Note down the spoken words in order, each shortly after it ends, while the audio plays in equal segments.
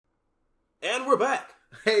And we're back.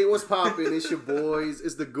 Hey, what's poppin'? It's your boys.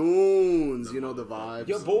 It's the goons. You know the vibes.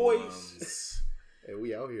 Your boys. Hey,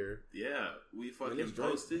 we out here. Yeah, we fucking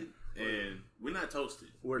toasted. And we're not toasted.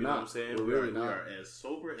 We're you not. Know what I'm saying? We're really not. We are as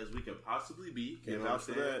sober as we can possibly be. Can't vouch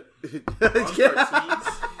for that.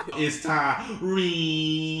 It's Tyreen.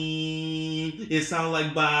 It sounds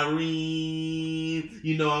like Byrene.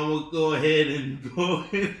 You know, I'm going to go ahead and go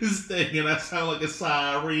in this thing, and I sound like a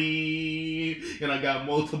siren. And I got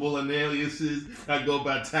multiple aliases. I go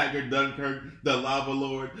by Taggart Dunkirk, the Lava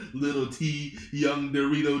Lord, Little T, Young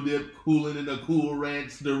Dorito Dip, cooling in the Cool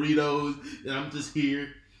Ranch Doritos. And I'm just here.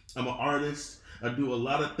 I'm an artist. I do a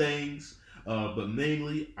lot of things, but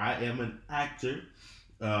mainly I am an actor.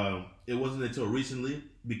 It wasn't until recently,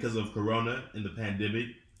 because of Corona and the pandemic,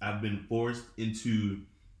 I've been forced into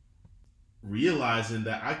realizing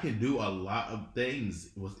that I can do a lot of things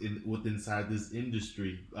inside this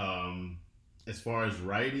industry. As far as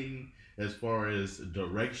writing, as far as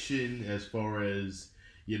direction, as far as,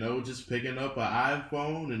 you know, just picking up an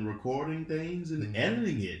iPhone and recording things and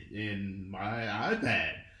editing it in my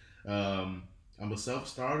iPad. I'm a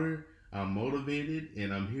self-starter, I'm motivated,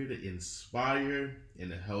 and I'm here to inspire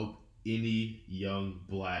and to help any young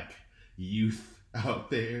black youth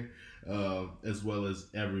out there, as well as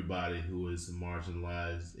everybody who is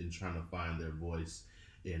marginalized and trying to find their voice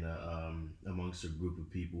in amongst a group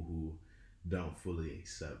of people who don't fully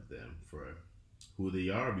accept them for who they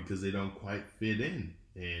are because they don't quite fit in.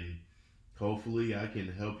 And hopefully I can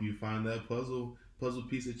help you find that puzzle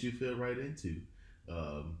piece that you fit right into.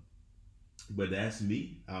 But that's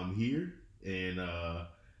me. I'm here, and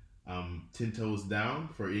I'm 10 toes down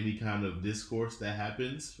for any kind of discourse that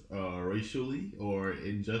happens racially or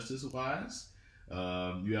injustice-wise.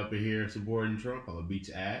 You up in here supporting Trump, I'm gonna beat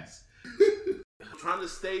your ass. Trying to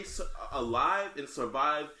stay alive and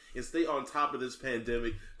survive and stay on top of this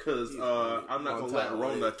pandemic because I'm not going to let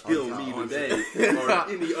Rona kill me today or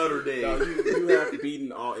any other day. No, you have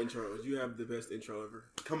beaten all intros. You have the best intro ever.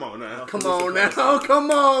 Come on now. Come on now.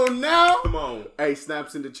 Come on. Hey,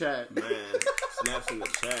 snaps in the chat. Man, snaps in the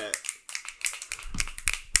chat.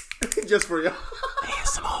 Just for y'all.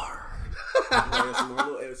 ASMR.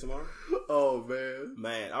 Little ASMR. Oh, man.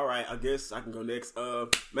 Man, all right. I guess I can go next.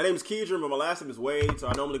 My name is Keedron, but my last name is Wade, so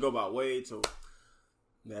I normally go by Wade, so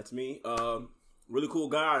that's me. Really cool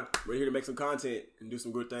guy. We're here to make some content and do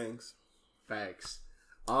some good things. Facts.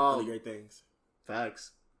 Really great things.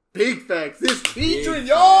 Facts. Big facts. This Keedron,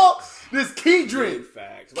 y'all. This Keedron. Big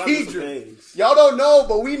facts. Keedron. Y'all don't know,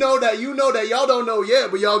 but we know that you know that y'all don't know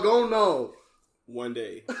yet, but y'all gonna know. One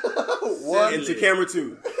day. Into camera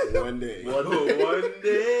 2. One day. One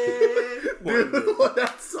day. Dude,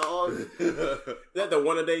 that song. That the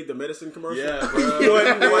one a day, the medicine commercial? Yeah, bro.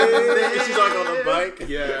 One day. She's like on a bike.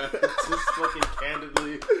 Yeah. Just fucking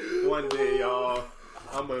candidly. One day, y'all.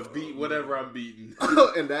 I'm going to beat whatever I'm beating.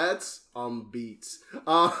 And that's beats.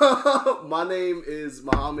 My name is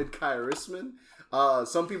Muhammad Khairisman.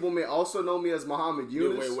 Some people may also know me as Muhammad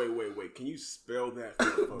Yunus. Wait. Can you spell that for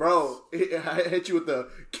the folks? Bro, I hit you with the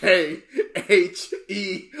Kheirisman.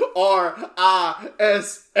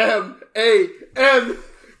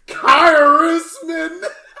 Khairisman.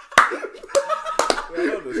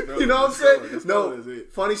 You know what I'm saying? No,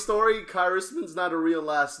 funny story, Khairisman's not a real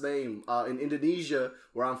last name. In Indonesia,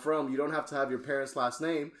 where I'm from, you don't have to have your parents' last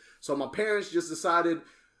name. So my parents just decided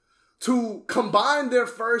to combine their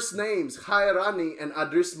first names, Khairani and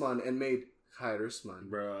Adrisman, and made Khairisman.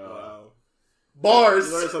 Bro. Wow. Bars.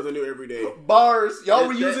 You learn something new every day. Bars. Y'all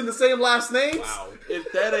were using the same last names? Wow.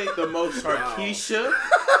 If that ain't the most Sharkeisha,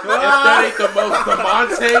 if that ain't the most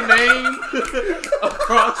Damante name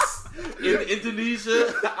across in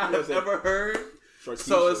Indonesia I have ever heard. Sharkeisha.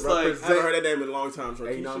 So it's like, I haven't heard that name in a long time.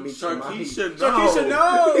 Sharkeisha. Hey, no, Sharkeisha, Sharkeisha,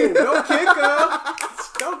 no. Don't kick her.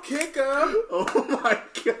 Don't kick her. Oh my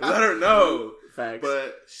God. Let her know. Facts.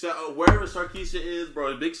 But wherever Sharkeisha is,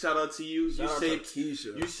 bro, big shout out to you. You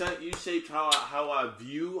shaped how I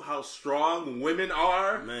view how strong women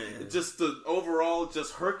are. Man, just the overall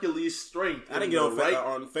just Hercules strength. I didn't get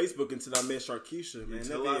on Facebook until I met Sharkeisha. Man,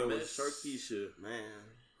 until I met Sharkeisha. Man,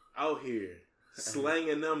 out here.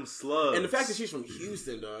 Slanging them slugs. And the fact that she's from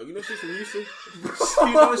Houston, dog. You know she's from Houston?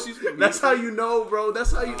 You know she's from Houston? That's how you know, bro.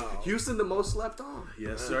 That's how you... Houston the most slept on.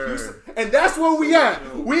 Yes, sir. Houston. And that's where we at.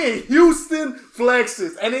 We in Houston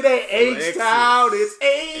flexes. And it ain't H-Town. It's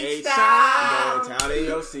H-Town. Downtown in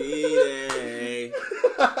your city.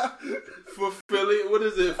 Fulfilling, what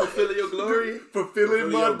is it? Fulfilling your glory?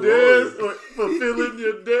 Fulfilling my destiny. Fulfilling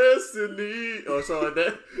your destiny. Oh, sorry,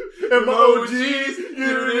 that. And my OGs, get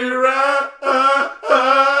it right.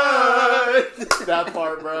 That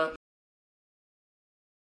part, bro.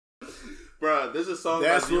 Bruh, there's a song.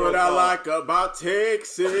 That's by what I like about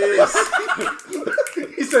Texas.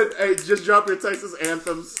 He said, "Hey, just drop your Texas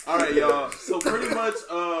anthems." All right, y'all. So pretty much,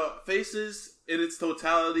 Faces in its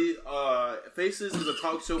totality, Faces is a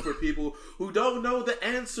talk show for people who don't know the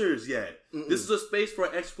answers yet. This is a space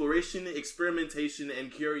for exploration, experimentation,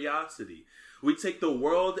 and curiosity. We take the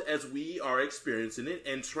world as we are experiencing it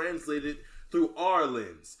and translate it through our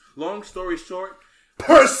lens. Long story short,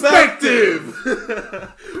 perspective.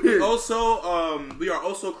 We are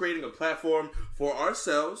also creating a platform for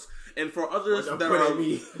ourselves and for others that are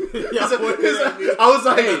me. I was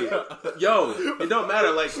like, hey, yo, it don't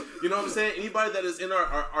matter. Like, you know what I'm saying? Anybody that is in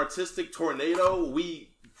our artistic tornado,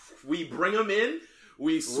 we bring them in,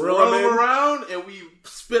 we swirl them around, and we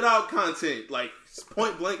spit out content. Like,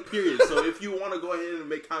 point blank, period. So if you want to go ahead and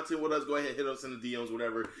make content with us, go ahead, hit us in the DMs,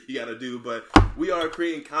 whatever you got to do. But we are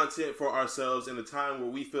creating content for ourselves in a time where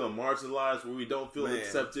we feel marginalized, where we don't feel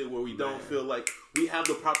accepted, where we don't feel like we have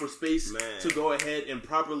the proper space to go ahead and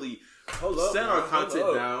properly set our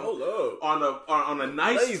content down on a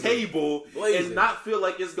nice table and not feel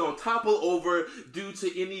like it's going to topple over due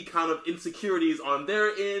to any kind of insecurities on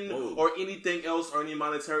their end or anything else or any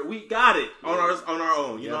monetary. We got it on our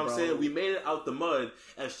own. You know what I'm saying? We made it out the mud,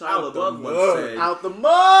 as Shia LaBeouf once said. Out the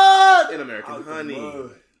mud! In American Honey.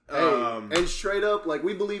 Hey, and straight up, like,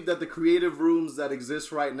 we believe that the creative rooms that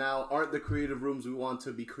exist right now aren't the creative rooms we want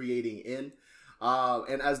to be creating in.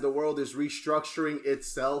 And as the world is restructuring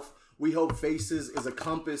itself, we hope Faces is a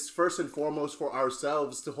compass, first and foremost, for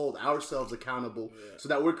ourselves to hold ourselves accountable so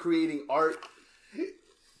that we're creating art,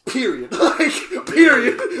 period.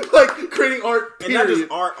 Period. Like, creating art, period. And not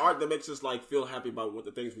just art that makes us, like, feel happy about what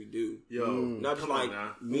the things we do. Not just, like,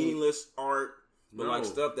 meaningless art, but, like,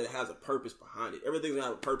 stuff that has a purpose behind it. Everything's gonna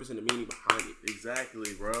have a purpose and a meaning behind it.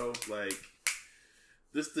 Exactly, bro. Like,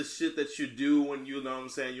 this the shit that you do when you know what I'm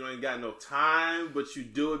saying, you ain't got no time, but you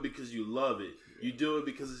do it because you love it. You do it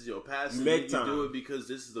because it's your passion. You do it because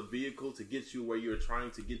this is the vehicle to get you where you're trying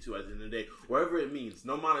to get to at the end of the day. Wherever it means.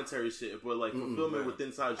 No monetary shit, but like fulfillment within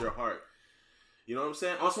inside your heart. You know what I'm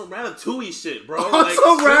saying? Also Ratatouille shit, bro.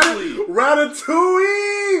 Ratatouille!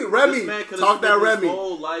 Remy! Talk that Remy. His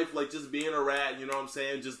whole life, like, just being a rat, you know what I'm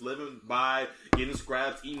saying? Just living by, getting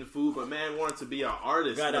scraps, eating food. But man wanted to be an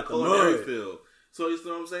artist in the culinary field. So you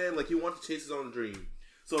know what I'm saying? Like, he wanted to chase his own dream.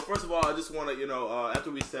 So first of all, I just want to,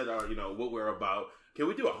 after we said our, what we're about, can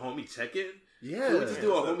we do a homie check-in? Yeah. Can we just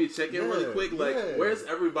do a homie check-in really quick? Like, where's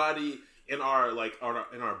everybody in our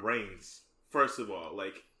in our brains? First of all,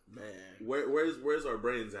 like, man, where's our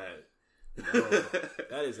brains at? Bro,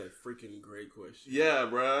 that is a freaking great question. Yeah,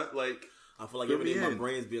 bro. Like, I feel like every day my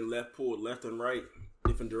brain's being pulled left and right,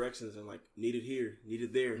 different directions, and like needed here,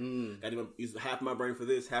 needed there. Got to use half of my brain for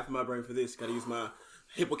this, half of my brain for this. Got to use my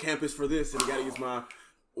hippocampus for this, and got to use my.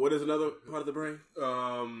 What is another part of the brain?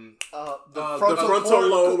 The frontal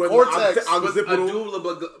lobe, cortex,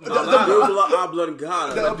 medulla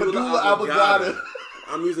oblongata.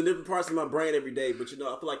 I'm using different parts of my brain every day, but I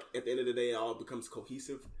feel like at the end of the day, it all becomes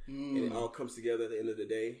cohesive, and it all comes together at the end of the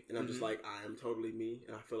day. And I'm just like, I am totally me,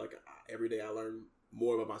 and I feel like every day I learn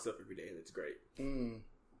more about myself every day, and it's great.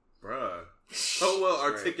 Bruh. So well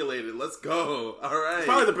articulated. Let's go. All right. It's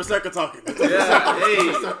probably the Prosecco talking. Yeah.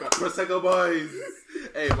 Hey, Prosecco boys.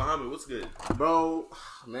 Hey, Muhammad, what's good? Bro,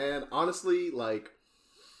 man, honestly, like,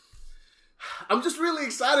 I'm just really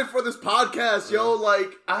excited for this podcast, yo.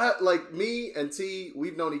 Like, me and T,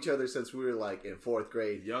 we've known each other since we were, like, in 4th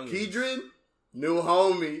grade. Keedron, new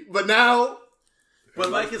homie. But now... But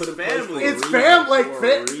like it's family. It's family.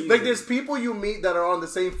 Like there's people you meet that are on the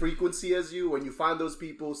same frequency as you. When you find those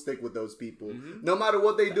people, stick with those people. No matter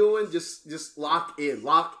what they're doing, just lock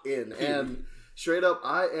in. And straight up,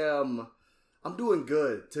 I'm doing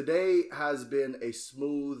good. Today has been a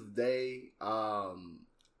smooth day.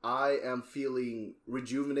 I am feeling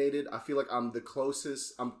rejuvenated. I feel like I'm the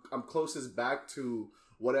closest. I'm closest back to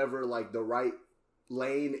whatever like the right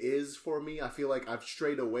lane is for me. I feel like I've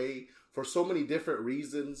strayed away for so many different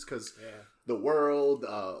reasons, because the world,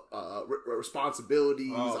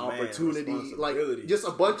 responsibilities, opportunity, like just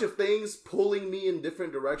a bunch of things pulling me in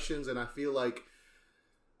different directions. And I feel like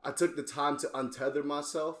I took the time to untether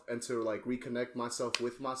myself and to like reconnect myself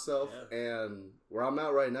with myself. And where I'm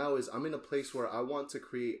at right now is I'm in a place where I want to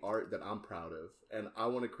create art that I'm proud of. And I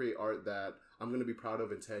want to create art that I'm going to be proud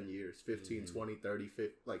of in 10 years, 15, 20, 30,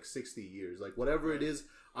 50, like 60 years. Like whatever it is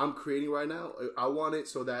I'm creating right now, I want it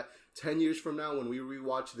so that 10 years from now, when we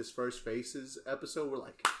rewatch this first Faces episode, we're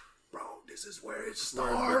like, bro, this is where it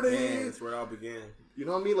started. That's where it all began. You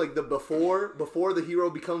know what I mean? Like the before the hero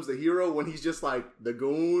becomes the hero, when he's just like the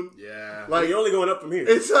goon. Yeah. Like you're only going up from here.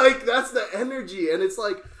 It's like, that's the energy. And it's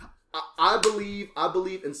like, I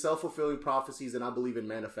believe in self-fulfilling prophecies, and I believe in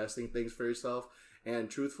manifesting things for yourself. And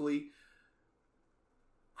truthfully,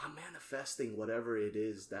 I'm manifesting whatever it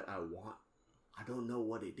is that I want. I don't know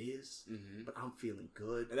what it is, but I'm feeling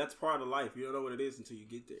good. And that's part of life. You don't know what it is until you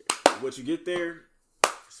get there. Once you get there,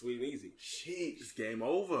 sweet and easy. Sheesh. It's game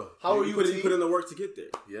over. How are you? You put in the work to get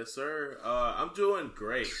there. Yes, sir. I'm doing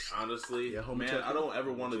great, honestly. Yeah, man, I don't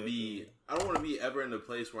ever want to be ever in a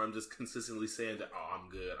place where I'm just consistently saying that, oh, I'm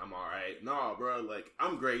good, I'm all right. No, bro, like,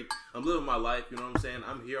 I'm great. I'm living my life, you know what I'm saying?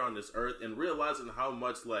 I'm here on this earth and realizing how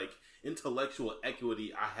much, like, intellectual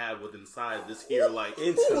equity I have with inside this here, like,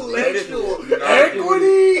 intellectual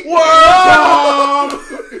equity. Wow!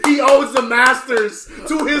 He owes the masters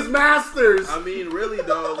to his masters. I mean, really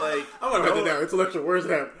though, like, I want to write it down. Intellectual. Where's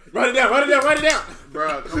that? Write it down.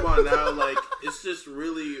 Bro, come on now. Like, it's just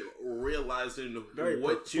really realizing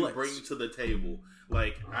what you bring to the table.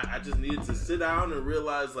 Like, I just needed to sit down and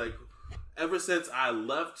realize, like, ever since I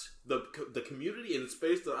left the community and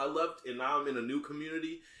space that I left, and now I'm in a new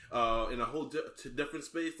community, in a whole different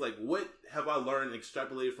space, like, what have I learned,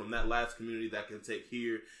 extrapolated from that last community that can take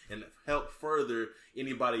here and help further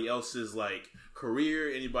anybody else's, like,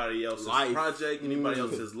 career, anybody else's project, anybody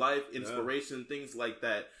else's life, inspiration, things like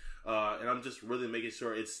that. And I'm just really making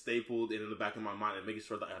sure it's stapled in the back of my mind and making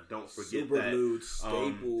sure that I don't forget that. Superglued,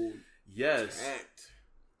 stapled. Yes. Tagged.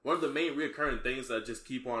 One of the main reoccurring things that I just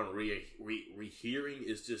keep on rehearing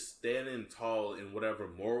is just standing tall in whatever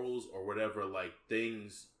morals or whatever, like,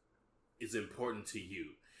 things is important to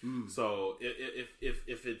you. So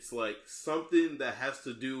if it's like something that has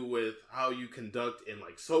to do with how you conduct in,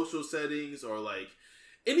 like, social settings or, like,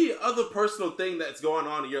 any other personal thing that's going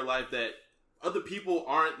on in your life that other people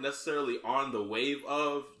aren't necessarily on the wave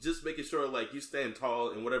of, just making sure, like, you stand tall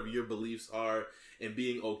in whatever your beliefs are and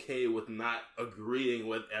being okay with not agreeing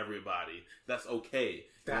with everybody. That's okay.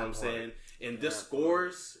 You know what I'm saying? And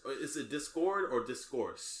discourse, is it Discord or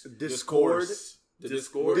discourse? Discourse.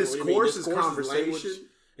 Discourse is conversation.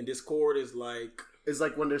 And discord is like... It's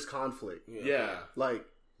like when there's conflict. Yeah. Like...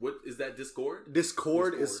 What is that, Discord?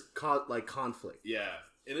 Discord is like conflict. Yeah.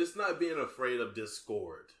 And it's not being afraid of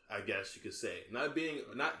discord, I guess you could say. Not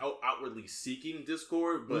outwardly seeking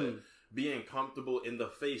discord, but being comfortable in the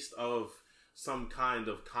face of some kind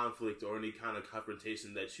of conflict or any kind of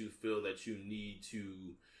confrontation that you feel that you need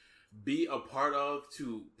to be a part of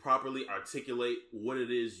to properly articulate what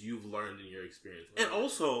it is you've learned in your experience. And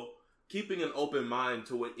also keeping an open mind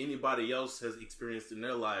to what anybody else has experienced in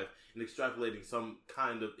their life and extrapolating some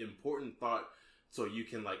kind of important thought so you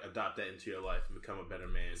can, like, adopt that into your life and become a better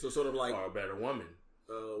man. So sort of like... Or a better woman.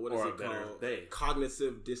 What is it called?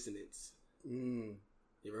 Cognitive dissonance. You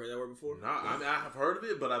ever heard that word before? No, I mean, I have heard of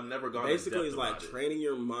it, but I've never gone Basically, it's like training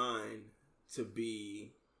your mind to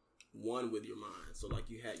be one with your mind. So, like,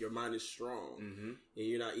 your mind is strong, and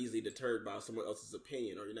you're not easily deterred by someone else's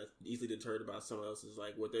opinion, or you're not easily deterred by someone else's,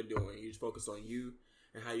 like, what they're doing. You just focus on you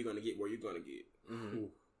and how you're going to get where you're going to get.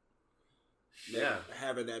 Yeah,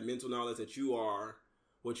 having that mental knowledge that you are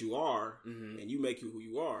what you are, and you make you who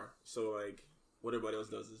you are. So, like, what everybody else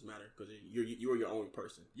does doesn't matter because you're your own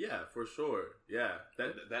person. Yeah, for sure. Yeah,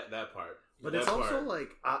 that part. But it's also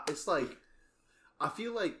like it's like I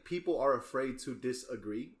feel like people are afraid to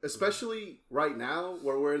disagree, especially right now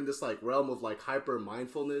where we're in this, like, realm of, like, hyper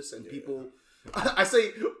mindfulness and people. I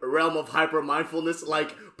say realm of hyper mindfulness,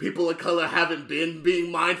 like people of color haven't been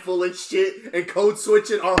being mindful and shit and code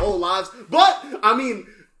switching our whole lives. But I mean,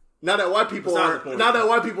 now that white people are,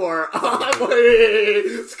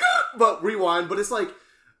 but rewind. But it's like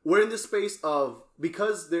we're in this space of,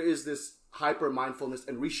 because there is this hyper mindfulness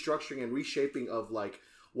and restructuring and reshaping of, like,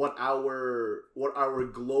 what our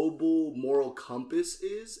global moral compass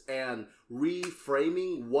is, and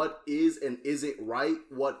reframing what is and isn't right,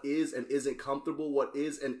 what is and isn't comfortable, what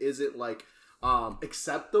is and isn't, like,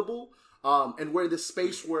 acceptable. And we're in this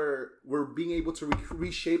space where we're being able to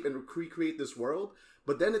reshape and recreate this world.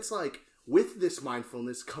 But then it's like, with this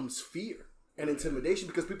mindfulness comes fear and intimidation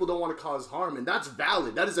because people don't want to cause harm. And that's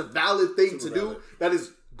valid. That is a valid thing to do. That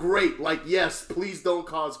is great. Like, yes, please don't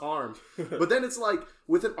cause harm. But then it's like,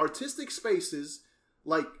 within artistic spaces,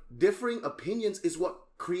 like, differing opinions is what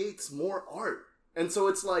creates more art. And so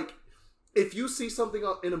it's like, if you see something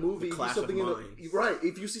in a movie, if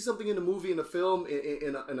you see something in a movie, in a film,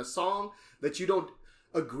 in a song that you don't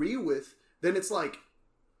agree with, then it's like,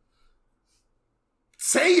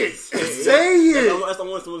 say it. Say it. That's the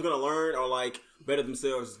one someone's gonna learn or, like, better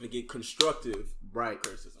themselves to get constructive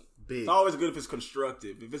criticism. big. It's always good if it's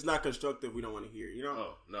constructive. If it's not constructive, we don't want to hear. You know?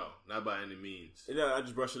 Oh no, not by any means. Yeah, I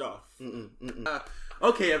just brush it off.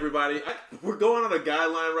 Okay, everybody, we're going on a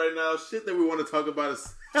guideline right now. Shit that we want to talk about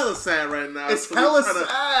is hella sad right now. It's hella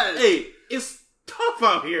sad. Hey, it's tough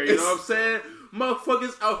out here. You know what I'm saying?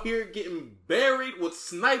 Motherfuckers out here getting buried with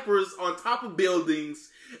snipers on top of buildings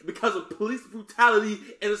because of police brutality.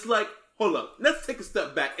 And it's like, hold up, let's take a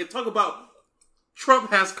step back and talk about Trump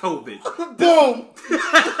has COVID. Boom!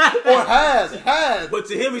 Or has. But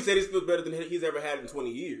to him, he said he feels better than he's ever had in 20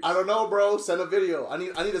 years. I don't know, bro. Send a video. I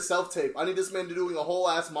need a self-tape. I need this man doing a whole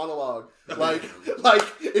ass monologue. Like,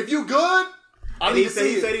 if you good, he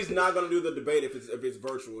said he's not going to do the debate if it's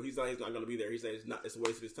virtual. He's not going to be there. He said it's a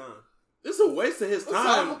waste of his time. It's a waste of his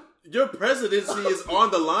time. Your presidency is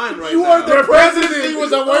on the line right now. You are the presidency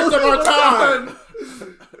was a waste of our time.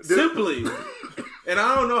 Simply. And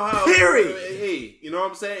I don't know how. Period. Hey, you know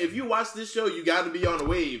what I'm saying? If you watch this show, you got to be on a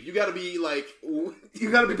wave. You got to be like,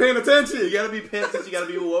 you got to be paying attention. You got to be paying attention. You got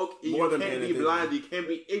to be woke. More you than can't be blind. You can't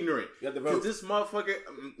be ignorant. You have to vote. This motherfucker.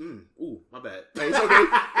 Ooh, my bad. Hey, it's okay.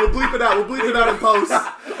 We'll bleep it out. We'll bleep it out in post.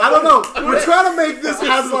 I don't know. We're trying to make this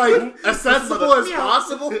as accessible as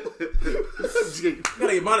possible. You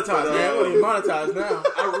gotta get monetized, man. We're gonna get monetized now.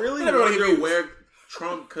 I really wonder where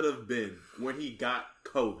Trump could have been when he got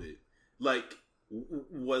COVID. Like,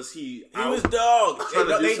 was he? He was dog.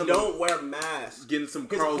 They don't wear masks. Getting some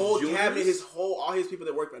his Carl whole Jr.'s? cabinet, all his people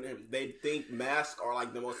that work under him, they think masks are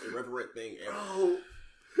like the most irreverent thing ever. Oh,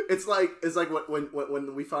 it's like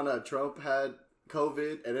when we found out Trump had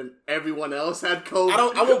COVID and then everyone else had COVID.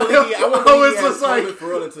 I won't believe he had COVID for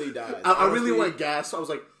real until he died. I really went gas. So I was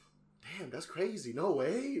like, damn, that's crazy. No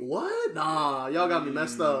way. What? Nah, y'all got me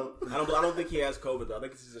messed up. I don't think he has COVID though. I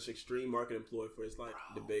think this is an extreme marketing ploy for his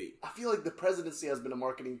debate. I feel like the presidency has been a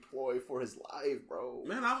marketing ploy for his life, bro.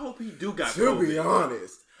 Man, I hope he do got COVID. To be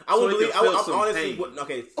honest, I would believe. I'm honestly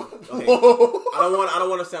okay. I don't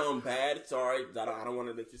want to sound bad. Sorry, I don't want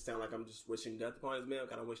to make it sound like I'm just wishing death upon his man.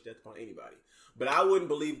 I don't wish death upon anybody. But I don't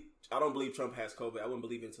believe Trump has COVID. I wouldn't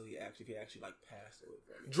believe it until he actually passed away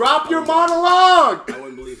from it. Drop your monologue. I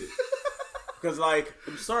wouldn't believe it. Because,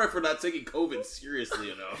 I'm sorry for not taking COVID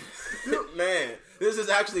seriously enough. Man, this is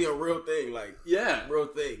actually a real thing. Real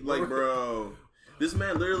thing. Bro, this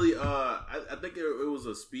man literally, I think it was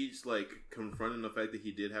a speech, confronting the fact that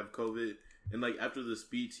he did have COVID. And, after the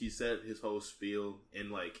speech, he said his whole spiel.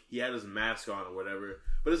 And, he had his mask on or whatever.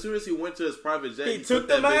 But as soon as he went to his private jet, he took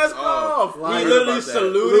the mask off. He literally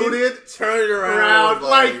saluted, turned it around.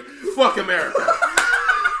 Fuck America.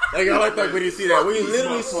 I like when you see that. We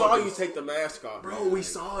literally saw you take the mask off. Bro, we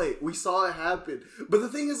saw it. We saw it happen. But the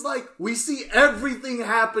thing is, we see everything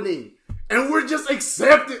happening. And we're just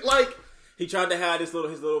accepted. He tried to have his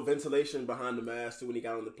little ventilation behind the mask too when he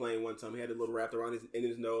got on the plane one time. He had it little wrapped around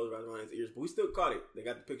his nose, wrapped around his ears. But we still caught it. They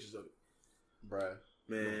got the pictures of it. Bruh.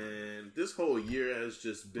 Man, this whole year has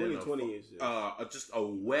just been 2020 is just a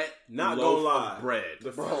wet not loaf gonna lie. of bread.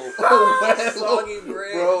 Soggy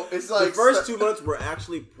bread. Bro, it's the first 2 months were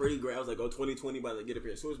actually pretty great. I was like, 2020 by the get up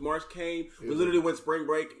here. As soon as March came, we literally went spring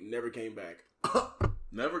break, never came back.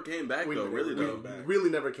 Never came back though. Really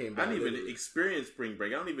never came back. I didn't even experience spring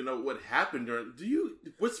break. I don't even know what happened during.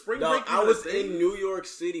 What spring break? I was in New York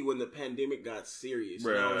City when the pandemic got serious.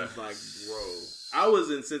 Bro. And I was like, bro. I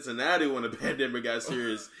was in Cincinnati when the pandemic got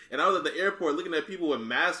serious, and I was at the airport looking at people with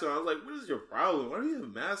masks on. I was like, "What is your problem? Why do you have a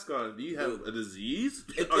mask on? Do you have a disease?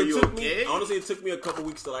 Are you okay?" Honestly, it took me a couple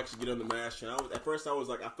weeks to actually get on the mask. And at first, I was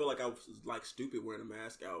like, I feel like I was stupid wearing a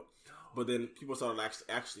mask out. But then people started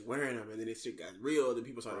actually wearing them, and then this shit got real. Then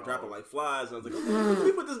people started dropping like flies, and I was like, let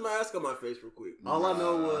me put this mask on my face real quick. All I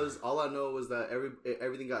know was that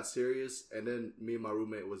everything got serious, and then me and my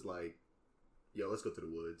roommate was like, yo, let's go to the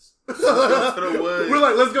woods. We're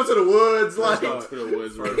like, let's go to the woods. Let's go to the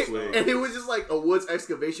woods real quick. And it was just like a woods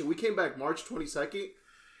excavation. We came back March 22nd.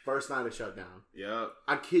 First night of shutdown. Yeah.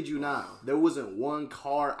 I kid you not. There wasn't one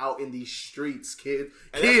car out in these streets, kid.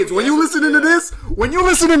 Kids, when you listening to this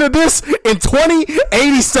in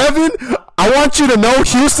 2087, I want you to know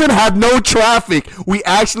Houston had no traffic. We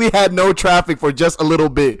actually had no traffic for just a little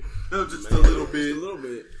bit. Just a little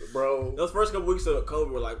bit. Bro. Those first couple weeks of COVID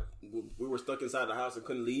were we were stuck inside the house and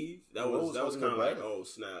couldn't leave. That was kind of like, oh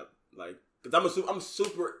snap. Because I'm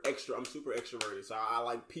super extroverted, so I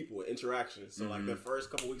like people and interactions. So the first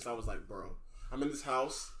couple weeks I was like, bro, I'm in this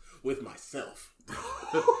house with myself.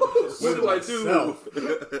 What do I do?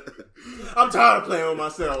 I'm tired of playing with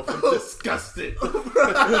myself. I'm disgusted.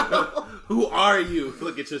 Who are you?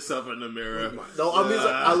 Look at yourself in the mirror. No, I mean,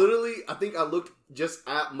 I think I looked just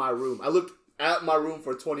at my room. I looked at my room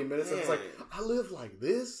for 20 minutes and it's like, I live like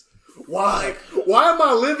this? Why? Why am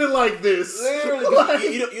I living like this?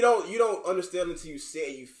 Literally, you don't understand until you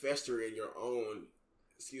say it. You fester in your own,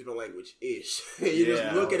 excuse my language, ish. You're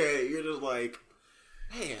just looking at it. You're just like,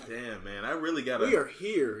 man, damn, man, I really gotta. We are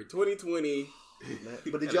here, 2020.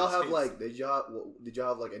 But did y'all have like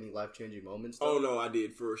any life changing moments? Though? Oh no, I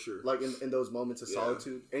did for sure. Like in those moments of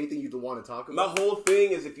solitude, anything you'd want to talk about. My whole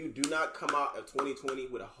thing is if you do not come out of 2020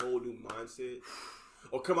 with a whole new mindset.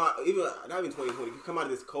 Or come out, not even 2020, you come out of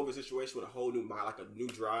this COVID situation with a whole new mind, like a new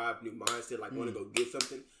drive, new mindset, like want to go get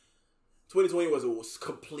something. 2020 was a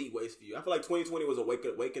complete waste for you. I feel like 2020 was a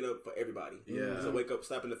waking up for everybody. Yeah. It was a wake up,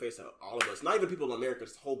 slap in the face of all of us. Not even people in America,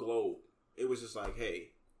 just the whole globe. It was just like, hey,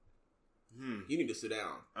 you need to sit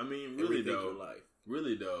down. I mean, really though. Your life.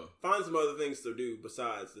 Really though. Find some other things to do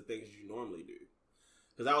besides the things you normally do.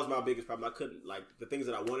 Because that was my biggest problem. I couldn't, like, the things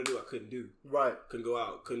that I wanted to do, I couldn't do. Right. Couldn't go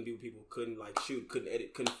out. Couldn't be with people. Couldn't, like, shoot. Couldn't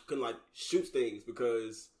edit. Couldn't like, shoot things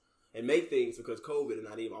and make things because COVID. And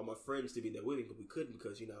I needed all my friends to be there with me, but we couldn't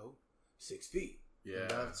because, 6 feet.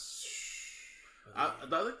 Yeah. I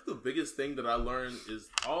think the biggest thing that I learned is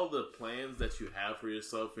all the plans that you have for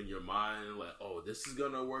yourself in your mind, like, oh, this is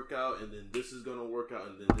going to work out, and then this is going to work out,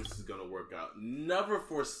 and then this is going to work out. Never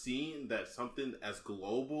foreseen that something as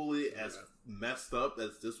globally, as messed up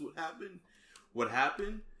as this would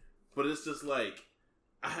happen. But it's just like,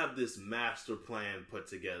 I have this master plan put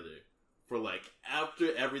together for like,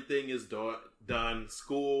 after everything is done,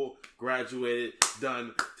 school, graduated,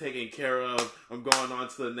 done, taken care of, I'm going on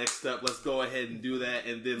to the next step. Let's go ahead and do that.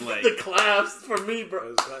 And then like... the claps for me,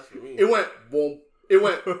 bro. It went boom. It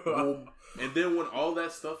went boom. And then when all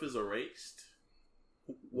that stuff is erased,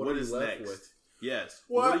 what is next? With? Yes.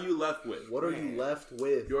 What are you left with? What are you left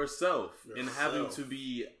with? Yourself. And having to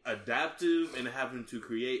be adaptive and having to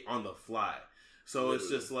create on the fly. So Literally. It's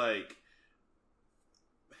just like...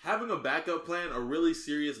 having a backup plan, a really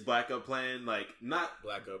serious backup plan, like not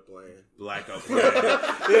blackup plan.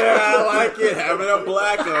 Yeah, I like it. Having a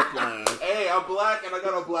blackup plan. Hey, I'm black and I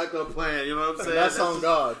got a blackup plan. You know what I'm saying? That's on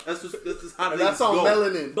God. That's just how things go. That's on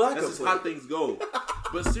melanin. That's just how things go.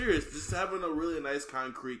 But serious, just having a really nice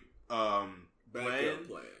concrete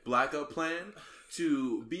blackup plan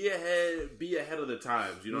to be ahead of the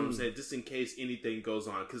times. You know what I'm saying? Just in case anything goes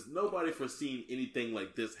on, because nobody foreseen anything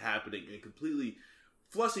like this happening and completely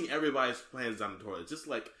flushing everybody's plans down the toilet. Just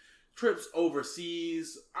like trips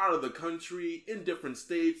overseas, out of the country, in different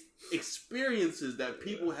states, experiences that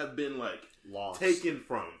people have been like lost, taken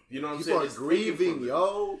from. You know what I'm saying? People are grieving,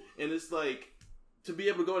 yo. And it's like, to be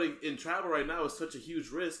able to go and travel right now is such a huge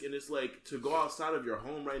risk. And it's like, to go outside of your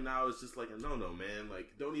home right now is just like a no, man.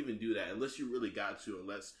 Like, don't even do that unless you really got to.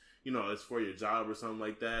 Unless, it's for your job or something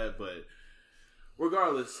like that. But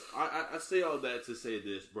regardless, I say all that to say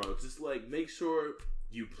this, bro. Just like, make sure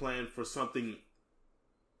you plan for something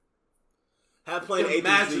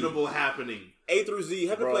imaginable happening. A through Z.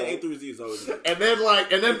 Having planned A through Z is always good. And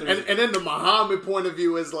then the Muhammad point of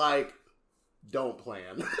view is like, don't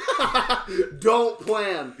plan. Don't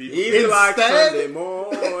plan. Even like Sunday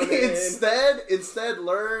morning. Instead,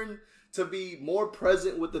 learn to be more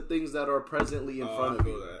present with the things that are presently in front of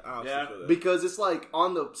you. Because it's like,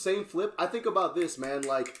 on the same flip, I think about this, man.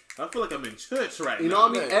 Like, I feel like I'm in church right now. You know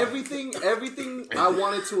what I mean? Everything I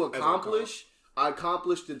wanted to accomplish, I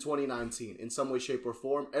accomplished in 2019 in some way, shape, or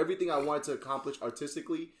form. Everything I wanted to accomplish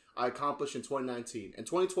artistically, I accomplished in 2019. And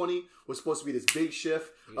 2020 was supposed to be this big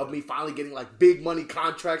shift of me finally getting like big money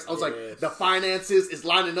contracts. I was like, the finances is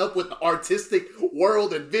lining up with the artistic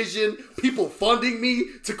world and vision. People funding me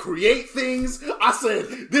to create things. I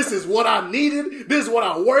said, this is what I needed. This is what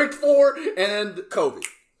I worked for. And COVID.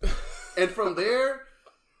 And from there,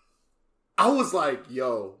 I was like,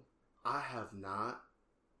 yo, I have not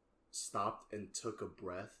stopped and took a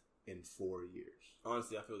breath in 4 years.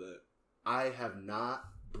 Honestly, I feel that. I have not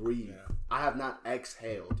breathed. Yeah. I have not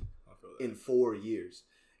exhaled in 4 years.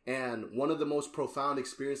 And one of the most profound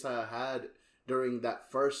experiences I had during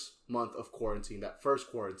that first month of quarantine,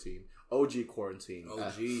 OG quarantine.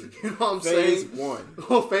 You know what I'm saying?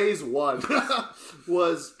 Phase one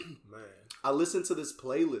was, man, I listened to this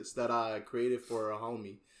playlist that I created for a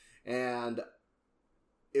homie. And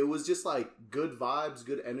it was just like good vibes,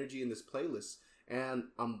 good energy in this playlist. And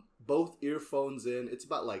I'm both earphones in. It's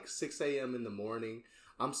about like 6 a.m. in the morning.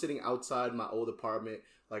 I'm sitting outside my old apartment,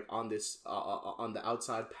 like on this, on the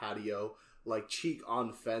outside patio, like cheek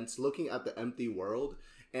on fence, looking at the empty world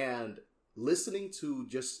and listening to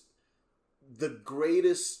just the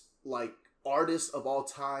greatest like artists of all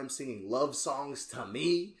time singing love songs to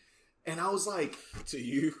me. And I was like, to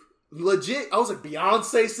you? Legit, I was like,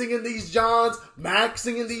 Beyonce singing these Johns, Mac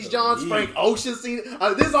singing these Johns, Frank Ocean singing.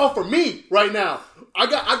 This is all for me right now. I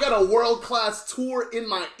got a world-class tour in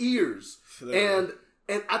my ears. And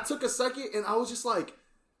I took a second and I was just like,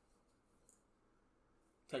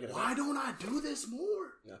 why don't I do this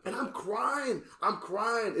more? And I'm crying.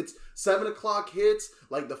 It's 7:00 hits,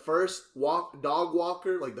 like the first dog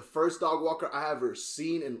walker I ever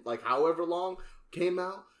seen in like however long came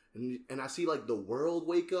out. And I see like the world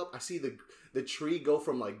wake up. I see the tree go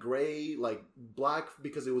from like gray, like black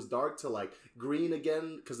because it was dark to like green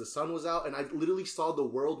again because the sun was out. And I literally saw the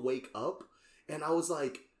world wake up. And I was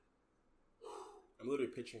like, I'm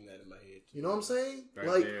literally picturing that in my head. You know what I'm saying? Right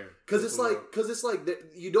like, there. because it's like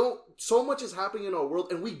you don't. So much is happening in our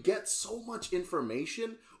world, and we get so much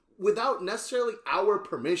information without necessarily our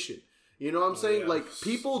permission. You know what I'm saying? Yeah. Like,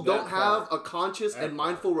 people don't have a conscious and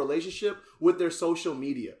mindful relationship with their social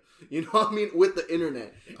media. You know what I mean? With the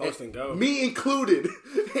internet, post and go, me included.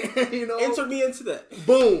 You know, enter me into that.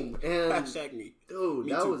 Boom and hashtag me,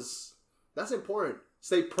 dude. That's important.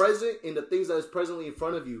 Stay present in the things that is presently in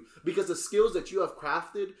front of you, because the skills that you have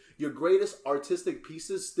crafted, your greatest artistic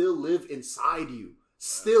pieces, still live inside you.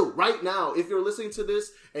 Still, right now, if you're listening to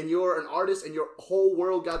this and you're an artist and your whole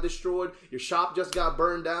world got destroyed, your shop just got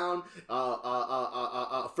burned down,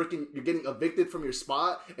 freaking, you're getting evicted from your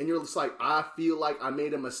spot, and you're just like, I feel like I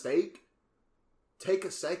made a mistake. Take a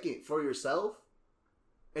second for yourself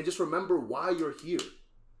and just remember why you're here.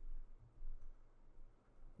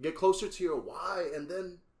 Get closer to your why and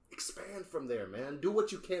then expand from there, man. Do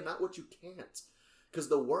what you can, not what you can't. Because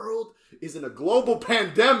the world is in a global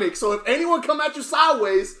pandemic. So if anyone come at you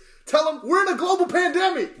sideways, tell them we're in a global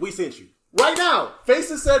pandemic. We sent you. Right now.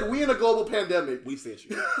 Faces said we in a global pandemic. We sent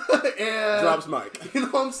you. And drops mic. You know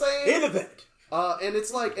what I'm saying? In event. And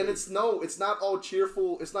it's like, and it's not all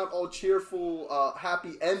cheerful. It's not all cheerful,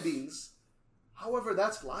 happy endings. However,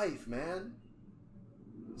 that's life, man.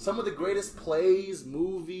 Some of the greatest plays,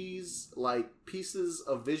 movies, like pieces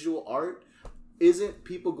of visual art isn't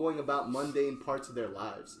people going about mundane parts of their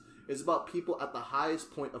lives. It's about people at the highest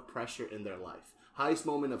point of pressure in their life. Highest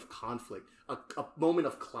moment of conflict. A moment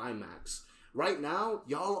of climax. Right now,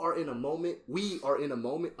 y'all are in a moment, we are in a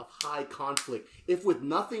moment of high conflict. If with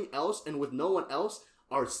nothing else and with no one else,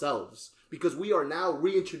 ourselves. Because we are now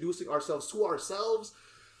reintroducing ourselves to ourselves.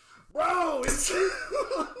 Bro, it's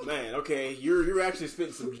man. Okay, you're actually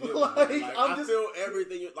spitting some gems. I feel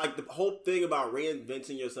everything. Like the whole thing about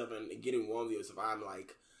reinventing yourself and getting warm with yourself. I'm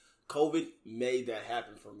like, COVID made that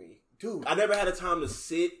happen for me, dude. I never had a time to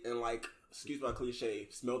sit and like, excuse my cliche,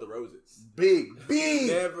 smell the roses. Big.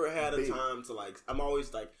 Never had a time to like. I'm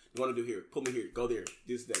always like, you want to do here? Put me here. Go there.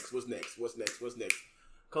 This next. What's next?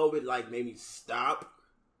 COVID like made me stop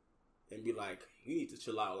and be like, you need to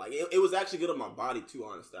chill out. Like it was actually good on my body too.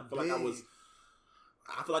 Honestly, I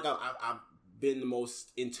feel like I've been the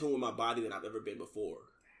most in tune with my body than I've ever been before.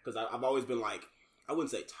 Because I've always been like, I wouldn't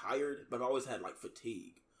say tired, but I've always had like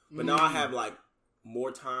fatigue. But now I have like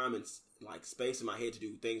more time and like space in my head to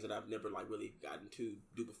do things that I've never like really gotten to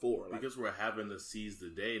do before. Like, because we're having to seize the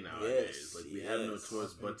day nowadays. Like we have no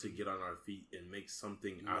choice but to get on our feet and make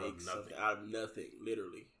something out of nothing. Out of nothing,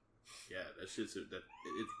 literally. Yeah, it's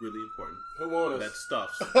really important. Who want us? That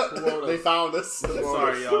stuff. They found us.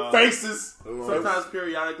 Sorry, y'all. Faces. Sometimes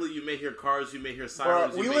periodically you may hear cars, you may hear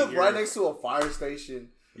sirens. Bro, we live right next to a fire station.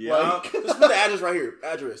 Yeah, like, just put the address right here.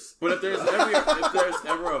 Address. But if there's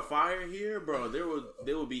ever a fire here, bro,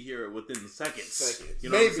 they will be here within seconds. You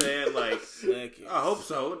know what I'm saying? Like, I hope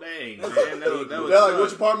so. Dang, man, that was like,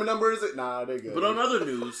 which apartment number is it? Nah, they good. But on other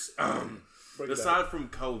news, aside from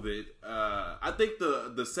COVID, I think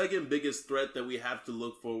the second biggest threat that we have to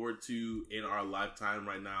look forward to in our lifetime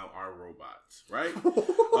right now are robots. Right?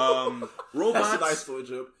 Robots. That's a nice full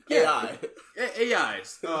joke. Yeah,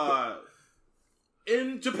 AIs.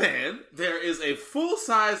 In Japan, there is a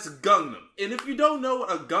full-size Gundam, and if you don't know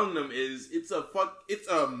what a Gundam is, it's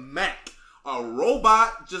a mech, a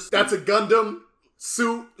robot. That's a Gundam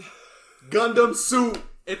suit. Gundam suit.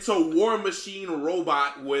 It's a war machine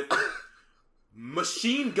robot with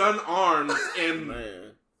machine gun arms and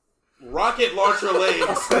rocket launcher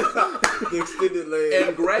legs, the extended legs.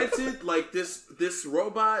 And granted, like this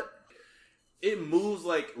robot, it moves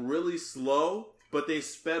like really slow. But they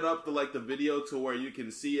sped up the video to where you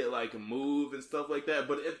can see it like move and stuff like that.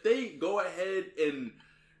 But if they go ahead and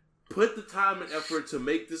put the time and effort to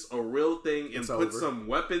make this a real thing and put some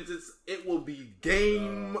weapons, it will be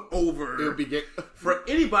game over. It'll be for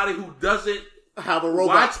anybody who doesn't have a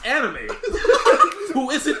robot. Watch anime. Who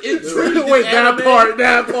isn't intrigued? Wait,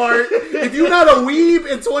 that part. If you're not a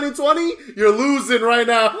weeb in 2020, you're losing right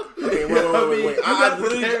now. Okay, wait. I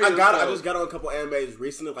just got on a couple animes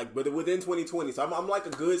recently, like, but within 2020. So I'm like a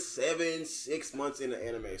good 6 months into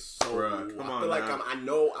anime. So bruh, come I on feel like now. I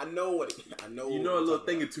know what You know a little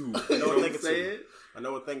thing or two. I know what I'm saying? I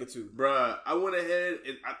know a thing or two. Bruh, I went ahead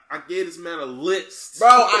and I gave this man a list. Bro,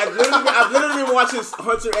 I've literally been watching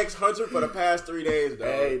Hunter x Hunter for the past 3 days, dog.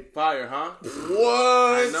 Hey, fire, huh?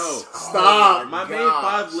 What? I know. Stop. My main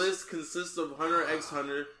 5 list consists of Hunter x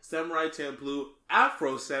Hunter, Samurai Champloo,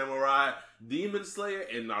 Afro Samurai, Demon Slayer,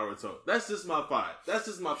 and Naruto. That's just my 5. That's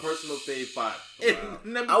just my personal fave 5. Wow.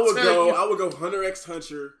 I would go Hunter x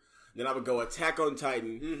Hunter. Then I would go Attack on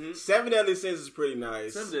Titan. Mm-hmm. 7 Deadly Sins is pretty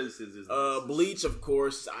nice. 7 Deadly Sins is nice. Bleach, of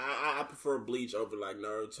course. I prefer Bleach over like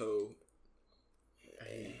Naruto.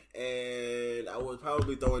 And I would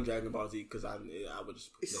probably throw in Dragon Ball Z because I would just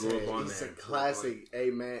it's a classic. Hey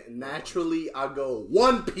man, naturally I go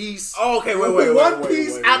One Piece. Oh, okay, wait, One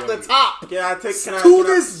Piece at the top. To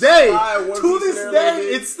this day,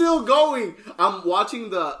 it's still going. I'm watching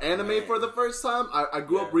the anime for the first time. I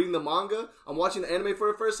grew up reading the manga. I'm watching the anime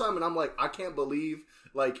for the first time, and I'm like, I can't believe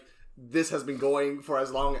like this has been going for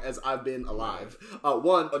as long as I've been alive.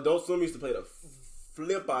 Adult Swim used to play the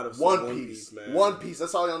flip out of One Piece, man. One Piece.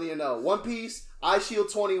 That's all y'all need to know. One Piece, iShield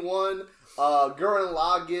 21, Gurren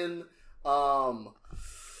Lagann,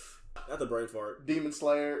 that's a brain fart. Demon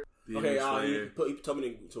Slayer. You told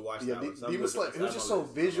me to watch that one. Demon Slayer. It was just so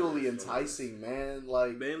visually enticing, man.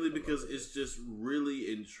 Like mainly because it's just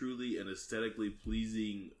really and truly an aesthetically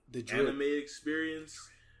pleasing anime experience.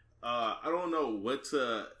 I don't know what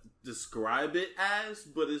to describe it as,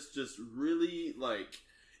 but it's just really like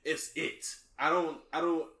it's it. I don't.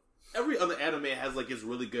 Every other anime has like its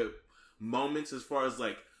really good moments as far as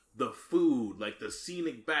like the food, like the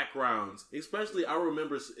scenic backgrounds. Especially, I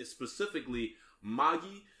remember specifically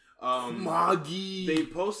Magi. Magi. They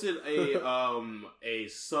posted a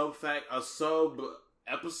sub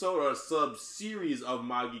episode or a sub series of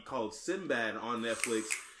Magi called Sinbad on Netflix.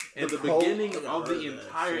 And the beginning of the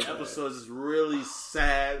entire episode is really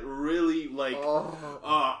sad, really like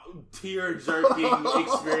tear jerking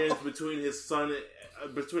experience between a son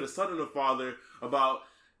and a father about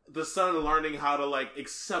the son learning how to like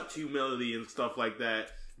accept humility and stuff like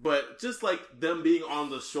that. But just like them being on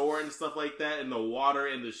the shore and stuff like that, and the water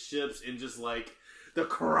and the ships and just like the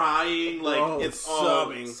crying, like it's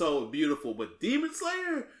all so beautiful. But Demon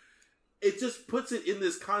Slayer, it just puts it in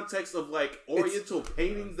this context of like Oriental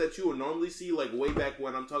paintings that you would normally see like way back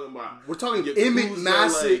when. I'm talking about. We're talking image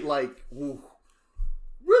massive,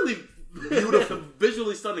 really beautiful,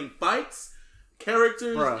 visually stunning fights,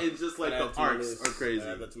 characters, and just like the arcs are crazy.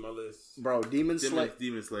 Add that to my list, bro. Demon Slayer.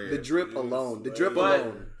 The drip alone.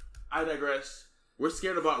 I digress. We're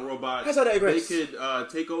scared about robots. I digress. They could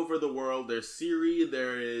take over the world. There's Siri.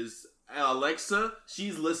 There is Alexa.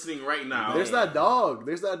 She's listening right now. There's that dog.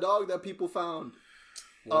 There's that dog that people found.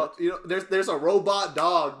 There's a robot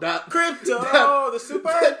dog that Crypto, the super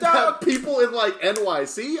dog. That people in like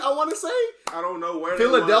NYC, I want to say. I don't know where.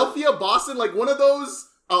 Philadelphia, Boston, like one of those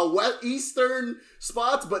west eastern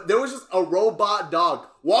spots, but there was just a robot dog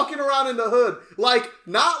walking around in the hood, like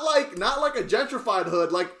not like a gentrified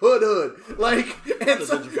hood, like hood, like and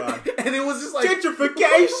it was just like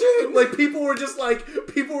gentrification. Like people were just like,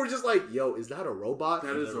 yo, is that a robot?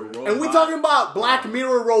 That is a robot. And we talking about Black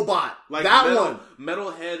Mirror robot, like that one.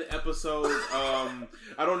 Metalhead episode.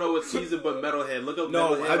 I don't know what season, but Metalhead. Look up.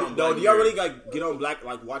 No, Metalhead do y'all really like get on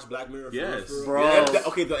watch Black Mirror? Yes, bro.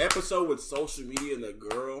 Okay, the episode with social media and the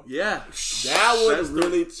girl. Yeah, that one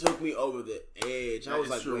really took me over the edge. I was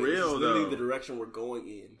like, surreal, this is literally the direction we're going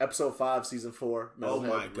in. Episode 5, season 4. Oh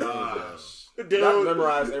my gosh. Dude. I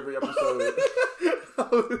memorized every episode.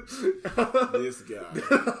 This guy.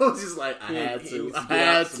 I was just like, I had to.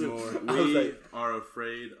 We are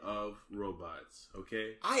afraid of robots,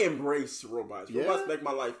 okay? I embrace robots. Robots make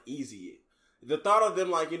my life easy. The thought of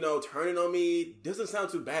them, turning on me doesn't sound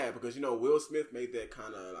too bad because, Will Smith made that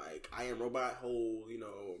kind of, I Am Robot whole,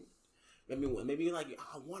 maybe I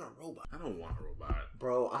want a robot. I don't want a robot.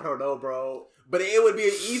 Bro, I don't know, bro. But it would be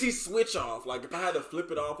an easy switch off. Like, if I had to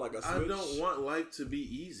flip it off like a switch. I don't want life to be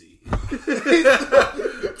easy.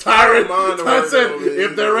 Tyron said,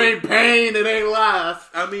 if there ain't pain, it ain't life.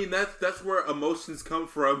 I mean, that's where emotions come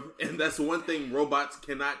from, and that's one thing robots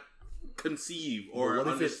cannot conceive or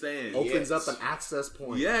understand. Opens up an access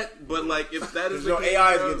point. But if that is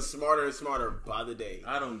AI is getting smarter and smarter by the day.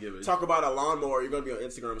 I don't give it. Talk about a lawnmower. You're gonna be on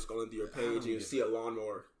Instagram scrolling through your page and you see a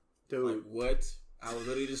lawnmower. Dude, like, what? I was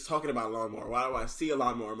literally just talking about lawnmower. Why do I see a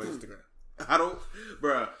lawnmower on my Instagram? I don't,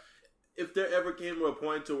 bruh. If there ever came to a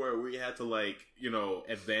point to where we had to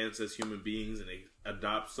advance as human beings and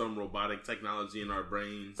adopt some robotic technology in our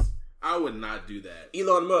brains, I would not do that.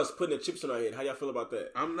 Elon Musk putting the chips in our head. How y'all feel about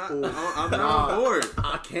that? I'm not on board.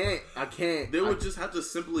 I can't. They would just have to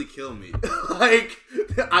simply kill me. Like,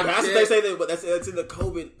 that's what they say. But that's in the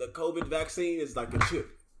COVID. The COVID vaccine is like a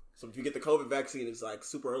chip. So if you get the COVID vaccine, it's like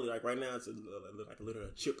super early. Like right now, it's like a little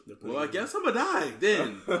chip. Well, I guess I'm gonna die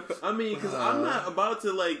then. I mean, because I'm not about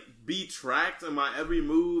to like be tracked in my every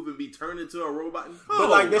move and be turned into a robot. No. But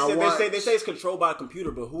like they say it's controlled by a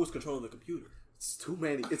computer. But who's controlling the computer? It's too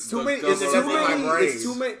many. It's too many. It's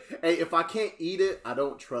too many. Hey, if I can't eat it, I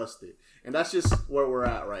don't trust it. And that's just where we're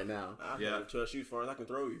at right now. I can't trust you as far as I can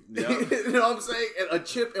throw you. Yeah. You know what I'm saying? And a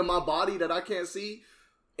chip in my body that I can't see.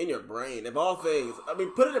 In your brain, of all things. I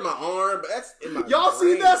mean, put it in my arm, but that's in my Y'all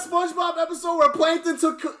brain. seen that SpongeBob episode where Plankton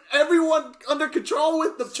took everyone under control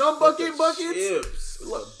with the chum buckets? Chips.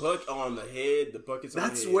 The bucket on the head, the buckets on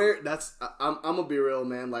the head. I'm gonna be real,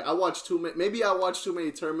 man. Like, I watched too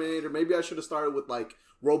many Terminator. Maybe I should have started with, like,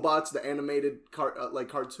 Robots, the animated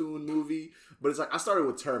cartoon movie. But it's like, I started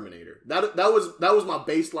with Terminator. That was my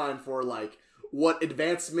baseline for, like, what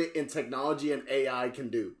advancement in technology and AI can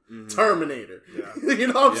do. Mm-hmm. Terminator. Yeah. You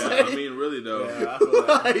know what I'm saying? I mean, really, though. Yeah, I feel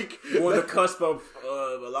like we're on the cusp of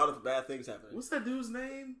a lot of bad things happening. What's that dude's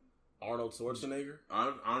name? Arnold Schwarzenegger.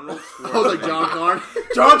 Arnold Schwarzenegger. I was like John Carn.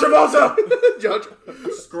 John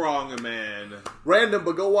Travolta. Strong man. Random,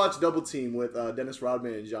 but go watch Double Team with Dennis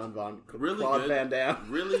Rodman and Claude Van Damme.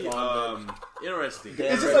 Really interesting.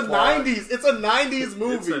 It's just a 90s. It's a 90s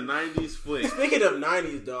movie. It's a 90s flick. Speaking of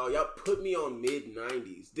 90s, dog, y'all put me on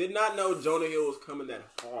mid-90s. Did not know Jonah Hill was coming that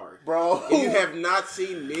hard. Bro. If you have not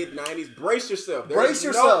seen mid-90s, brace yourself.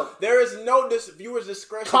 There is no viewers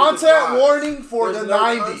discretion. Content warning for the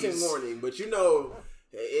 90s. Content warning, but you know,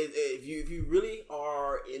 if you really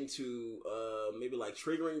are into maybe like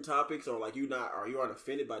triggering topics, or like you aren't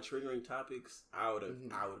offended by triggering topics, I would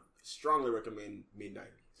strongly recommend mid-90s.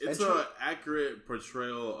 It's an accurate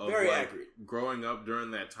portrayal of growing up during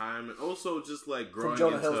that time, and also just like growing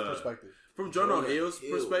from Jonah Hill's perspective. From Jonah Hill's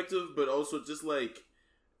perspective, but also just like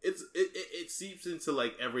it seeps into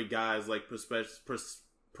like every guy's like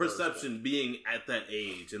perception being at that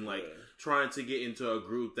age, and like trying to get into a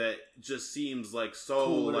group that just seems like so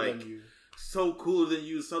cooler than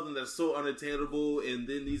you, something that's so unattainable, and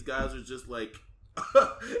then these guys are just like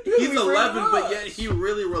he's 11, but yet he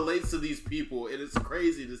really relates to these people, and it's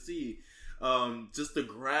crazy to see just the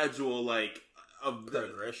gradual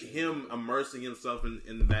him immersing himself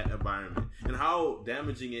in that environment, and how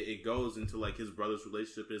damaging it goes into like his brother's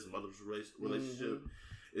relationship, his mother's relationship. Mm-hmm.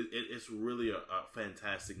 It's really a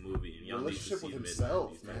fantastic movie, and y'all need to see with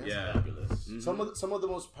himself, man. Yeah, fabulous. Mm-hmm. Some of the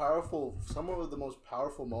most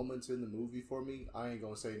powerful moments in the movie for me. I ain't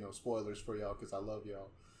gonna say no spoilers for y'all because I love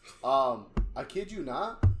y'all. I kid you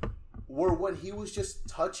not, were when he was just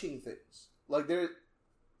touching things. Like,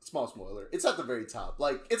 small spoiler, it's at the very top.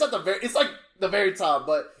 Like, it's like the very top,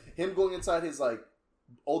 but him going inside his like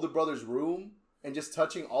older brother's room and just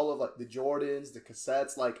touching all of like the Jordans, the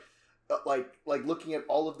cassettes, like looking at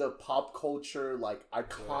all of the pop culture, like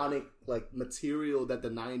iconic like material that the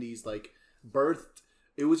 90s like birthed.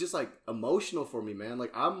 It was just like emotional for me, man.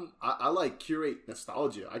 Like I like curate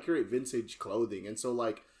nostalgia. I curate vintage clothing, and so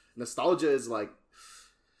like nostalgia is like,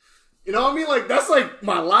 you know what I mean? Like, that's like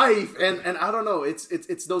my life, and I don't know.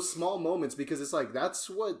 It's those small moments, because it's like that's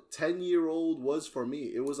what 10-year-old was for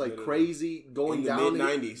me. It was like crazy going down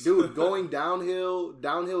mid-90s, dude, going downhill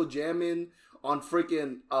jamming on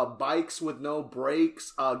freaking bikes with no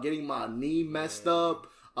brakes, getting my knee messed up.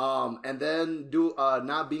 And then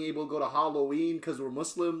not being able to go to Halloween because we're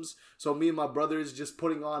Muslims. So me and my brothers just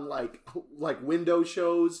putting on like window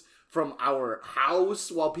shows from our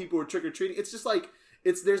house while people were trick or treating. It's just like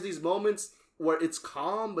there's these moments where it's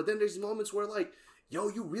calm, but then there's moments where like, yo,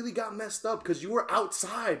 you really got messed up because you were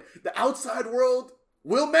outside. The outside world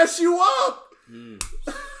will mess you up.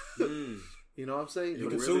 You know what I'm saying? You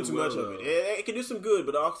consume too much of it. It can do some good,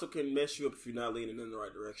 but it also can mess you up if you're not leaning in the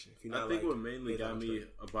right direction. If you're not, I think what mainly got me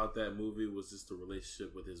about that movie was just the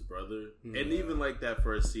relationship with his brother. And even like that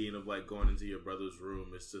first scene of like going into your brother's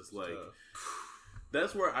room. It's just like,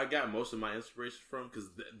 that's where I got most of my inspiration from, because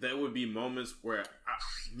there would be moments where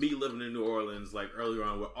me living in New Orleans, like earlier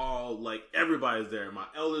on, where all, like, everybody's there. My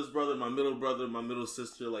eldest brother, my middle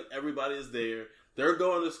sister, like, everybody is there. They're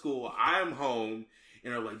going to school. I'm home.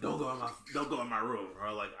 And they're like, don't go in my room,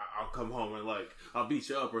 or like, I'll come home and like, I'll beat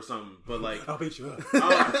you up or something. But like, I'll beat you up.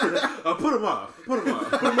 I'll put him off. Put him off.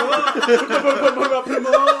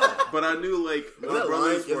 But I knew like my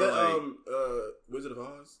brothers were like, Wizard of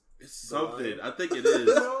Oz. It's something. I think it is.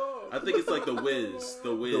 I think it's like The Wiz.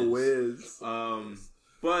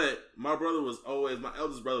 But my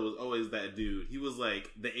eldest brother was always that dude. He was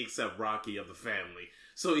like the A$AP Rocky of the family.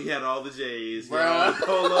 So he had all the J's, the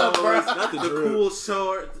polos, not the cool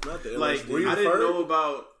shorts. Like, I didn't know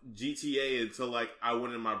about GTA until like I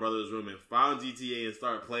went in my brother's room and found GTA and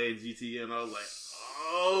started playing GTA, and I was like,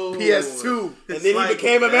 oh, PS2, and then he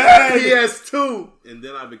became a man. PS2, and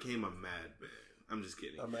then I became a madman. I'm just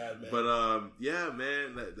kidding, a madman. But yeah,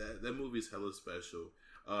 man, that movie's hella special.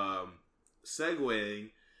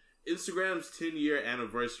 Segueing, Instagram's 10-year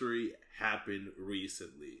anniversary happened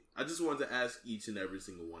recently. I just wanted to ask each and every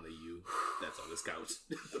single one of you that's on this couch,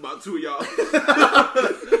 about two of y'all.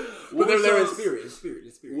 But they're in spirit.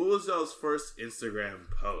 What was y'all's first Instagram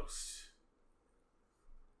post?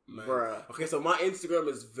 Man. Bruh. Okay, so my Instagram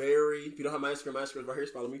is very. If you don't have my Instagram is right here.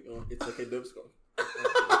 Follow me. It's okay, Dubs. Go.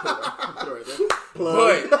 Right there.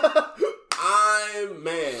 But I'm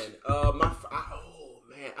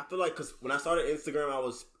I feel like because when I started Instagram, I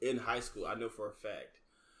was in high school. I know for a fact.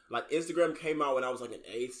 Like, Instagram came out when I was like in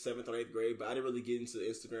 7th or 8th grade, but I didn't really get into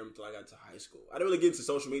Instagram until I got to high school. I didn't really get into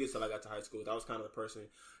social media until I got to high school. That was kind of the person,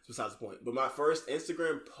 besides the point. But my first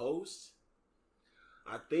Instagram post,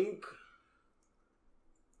 I think,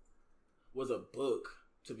 was a book,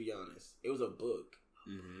 to be honest. It was a book.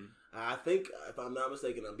 Mm-hmm. I think, if I'm not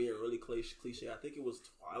mistaken, I'm being really cliche. I think it was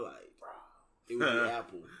Twilight. It was the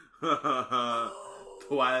apple.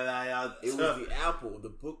 Twilight. It was the apple. The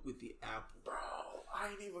book with the apple. Bro, I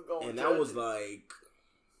ain't even going. And that was like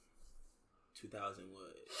 2000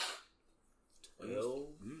 what?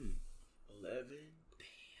 12? 11?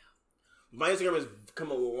 Damn. My Instagram has come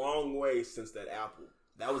a long way since that apple.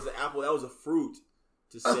 That was the apple. That was a fruit.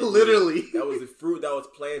 Literally. That was the fruit that was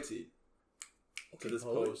planted to this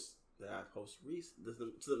post that I post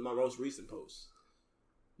to my most recent post.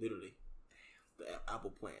 Literally. The apple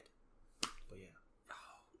plant. But yeah.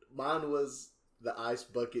 Mine was the ice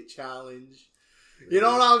bucket challenge. You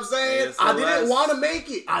know what I'm saying? I didn't want to make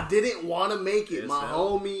it. My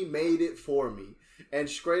homie made it for me. And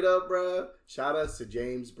straight up, bruh, shout outs to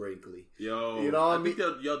James Brinkley. Yo, you know what I mean?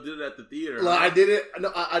 Y'all did it at the theater. Like, I did it.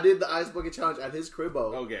 No, I did the ice bucket challenge at his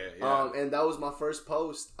cribbo. Okay, yeah. And that was my first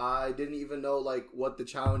post. I didn't even know like what the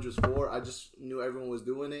challenge was for. I just knew everyone was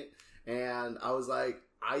doing it, and I was like,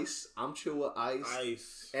 ice. I'm chill with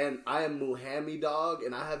ice. And I am Muhammy dog,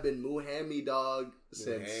 and I have been Muhammy dog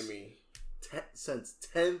since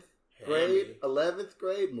 10th grade, 11th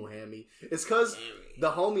grade. Muhammy. It's because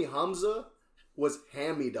the homie Hamza was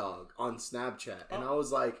Hammy Dog on Snapchat, and I was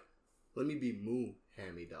like, let me be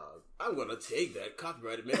Muhammy Dog. I'm gonna take that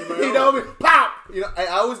copyrighted. Maybe you know what I mean? Pop. You know, I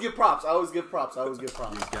always give props. You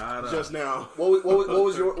gotta. Just now. What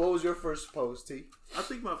was your first post, T? I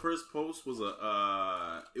think my first post was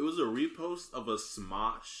a repost of a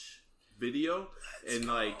Smosh video. And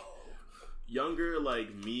like younger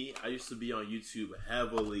like me, I used to be on YouTube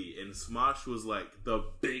heavily, and Smosh was like the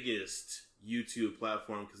biggest YouTube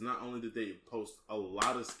platform because not only did they post a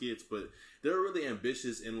lot of skits, but they were really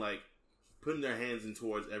ambitious in like putting their hands in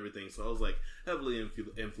towards everything. So I was like heavily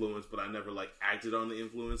influenced, but I never like acted on the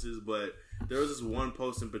influences. But there was this one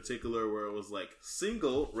post in particular where it was like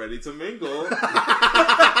single, ready to mingle.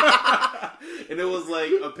 And it was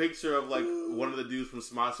like a picture of like one of the dudes from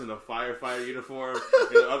Smosh in a firefighter uniform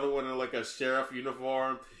and the other one in like a sheriff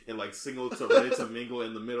uniform and like single to ready to mingle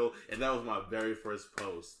in the middle. And that was my very first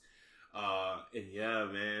post. And yeah,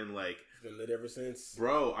 man, like, been lit ever since,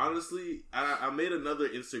 bro. Honestly, I made another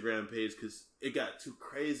Instagram page because it got too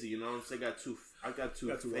crazy. You know what I'm saying? I got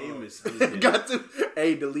too famous.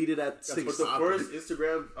 Deleted at 6. But the first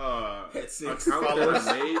Instagram account that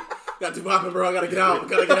I made got too popping, bro. I gotta get out.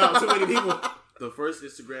 Too many people. The first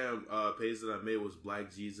Instagram page that I made was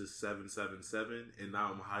Black Jesus 777, and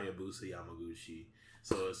now I'm Hayabusa Yamaguchi.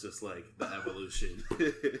 So it's just like the evolution.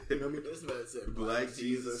 You know what I mean? This man said Black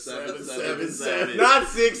Jesus 777. Not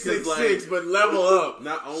 666, but level up.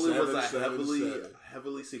 Not only was I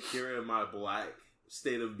heavily secure in my black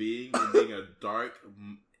state of being and being a dark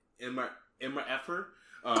in my effort.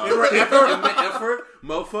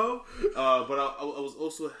 Mofo. But I was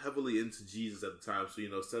also heavily into Jesus at the time. So,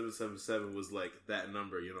 777 was like that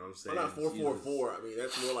number, you know what I'm saying? Well, not 444. I mean,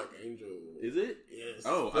 that's more like angel. Is it? Yes.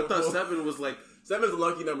 Oh, I thought 7 was like... 7 is a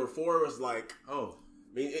lucky number. 4 was like... Oh.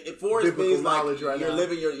 I mean, 4 is means like you're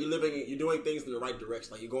doing things in the right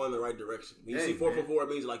direction. Like, you're going in the right direction. When you see 444, it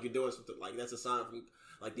means like you're doing something. Like, that's a sign from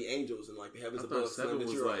like the angels and like the heavens above saying that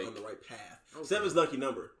you're on the right path. Okay. 7 is lucky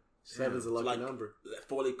number. 7 is a lucky number.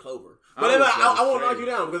 4-leaf clover. But I won't knock you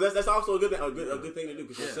down because that's also a good thing to do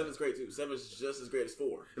because 7 is great too. 7 is just as great as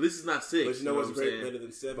 4. At least it's not 6. But you know what's better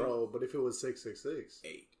than 7? Bro, but if it was 666.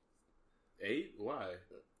 8? Why?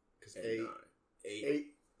 Because 8. 8,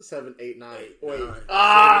 7, 8, 9. Wait. 7,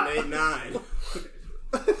 8, 9.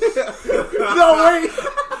 No, wait.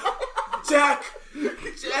 Jack.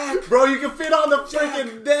 Bro, you can fit on the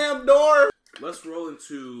freaking damn door. Let's roll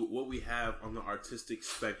into what we have on the artistic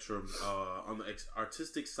spectrum, on the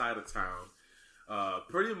artistic side of town.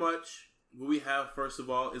 Pretty much what we have, first of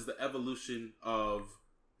all, is the evolution of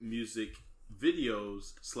music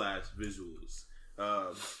videos / visuals.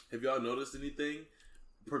 Have y'all noticed anything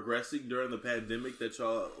progressing during the pandemic that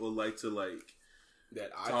y'all would like to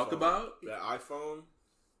talk about? That iPhone.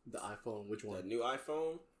 The iPhone, which one? The new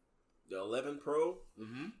iPhone. The 11 Pro.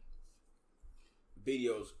 Mm-hmm.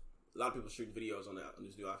 Videos. A lot of people shooting videos on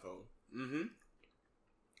this new iPhone. Mm-hmm.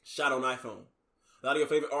 Shot on iPhone. A lot of your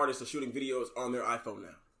favorite artists are shooting videos on their iPhone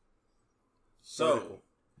now. So,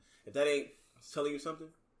 if that ain't telling you something,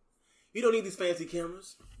 you don't need these fancy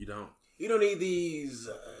cameras. You don't. You don't need these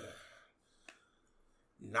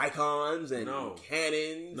Nikons and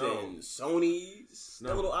Canons and Sonys.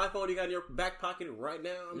 That little iPhone you got in your back pocket right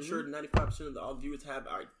now, I'm sure 95% of all viewers have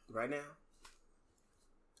right now.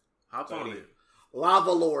 Hop on it.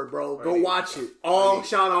 Lava Lord, bro. Go watch it. All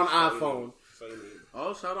shot on iPhone.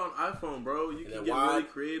 All shot on iPhone, bro. You can get really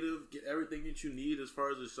creative, get everything that you need as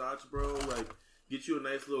far as the shots, bro. Like, get you a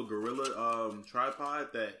nice little Gorilla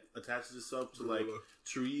tripod that attaches itself to like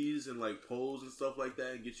trees and like poles and stuff like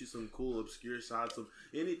that, and get you some cool obscure shots of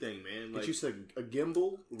anything, man. Like, get you some a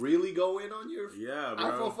gimbal. Really go in on your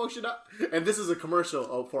iPhone function up. And this is a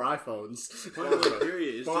commercial for iPhones.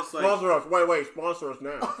 Period. It's just like sponsor us. Wait, sponsor us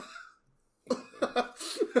now.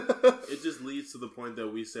 It just leads to the point that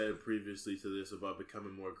we said previously to this about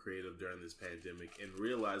becoming more creative during this pandemic and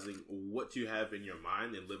realizing what you have in your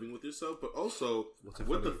mind and living with yourself, but also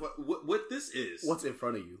what this is. What's in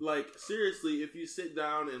front of you? Like, seriously, if you sit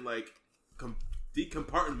down and like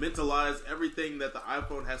decompartmentalize everything that the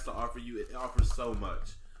iPhone has to offer you, it offers so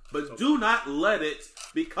much. But do not let it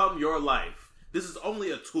become your life. This is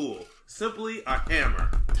only a tool. Simply a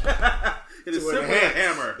hammer. It is simply a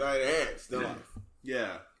hammer.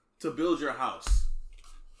 Yeah. To build your house.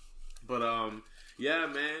 But, yeah,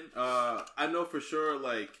 man. I know for sure,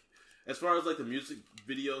 like, as far as, like, the music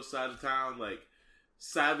video side of town, like,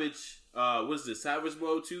 Savage, what is this? Savage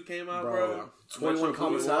Mode 2 came out, bro?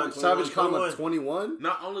 21, Savage, 21.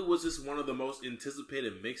 Not only was this one of the most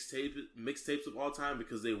anticipated mixtapes of all time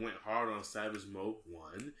because they went hard on Savage Mode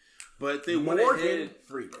 1, but they went ahead.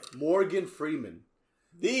 Morgan Freeman.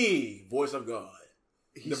 The voice of God.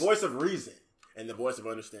 The voice of reason. And the voice of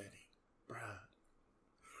understanding. Bruh.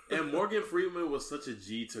 And Morgan Freeman was such a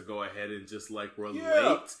G to go ahead and just like relate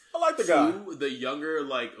I like the guy. To the younger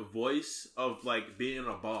like voice of like being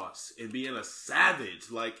a boss and being a savage.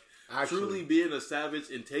 Like truly being a savage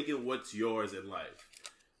and taking what's yours in life.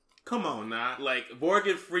 Come on now. Like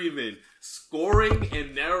Morgan Freeman scoring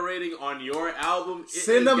and narrating on your album.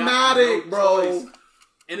 Cinematic, bro. Choice.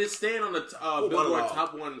 And it's staying on the Billboard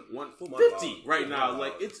Top 150 right now.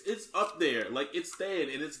 Like, it's up there. Like, it's staying,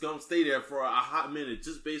 and it's going to stay there for a hot minute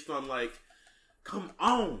just based on, like, come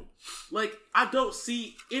on. Like, I don't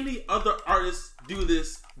see any other artists do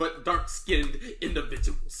this but dark-skinned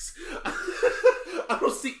individuals. I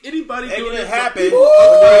don't see anybody doing this. Making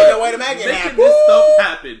this stuff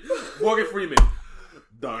happen. Morgan Freeman.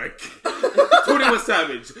 Dark. 21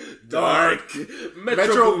 Savage. Dark.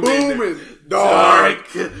 Metro Boomin. Dark.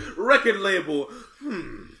 Record label.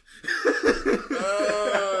 It's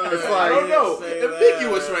like, I don't know.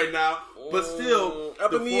 Ambiguous right now. But still,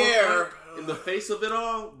 up in the air. In the face of it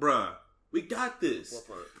all, bruh. We got this.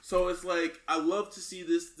 So it's like, I love to see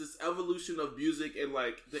this evolution of music and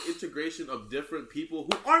like the integration of different people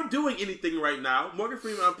who aren't doing anything right now. Morgan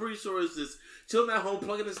Freeman, I'm pretty sure, is just chilling at home,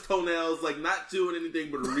 plugging his toenails, like not doing anything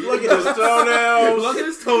but reading. Plugging his toenails. Plugging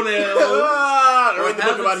his toenails. Read the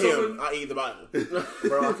book about him. I eat the Bible.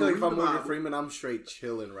 Bro, I feel like if I'm Morgan Freeman, I'm straight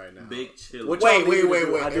chilling right now. Big chilling. Wait.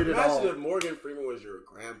 I did it all. Imagine if Morgan Freeman was your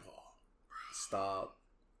grandpa. Stop.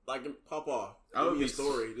 Like, Papa, read me a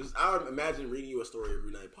story. I would imagine reading you a story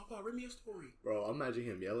every night. Papa, read me a story. Bro, imagine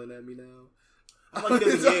him yelling at me now. I feel like he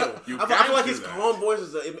doesn't yell. I feel like his calm voice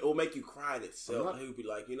it will make you cry in itself. He would be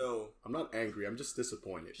like, I'm not angry. I'm just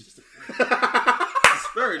disappointed. It's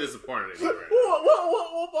very disappointed in you right now.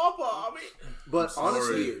 What, Papa? I mean, but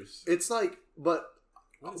honestly, it's like, but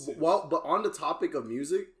on the topic of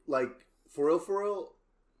music, like for real,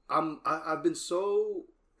 I've been so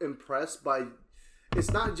impressed by. It's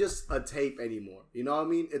not just a tape anymore. You know what I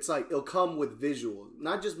mean? It's like it'll come with visuals,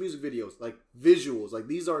 not just music videos, like visuals. Like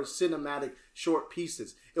these are cinematic short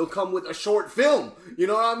pieces. It'll come with a short film. You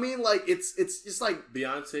know what I mean? Like it's just like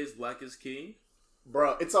Beyonce's Black is King.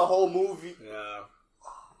 Bro, it's a whole movie. Yeah.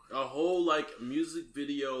 a whole like music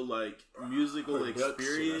video, like musical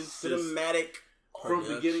experience, cinematic from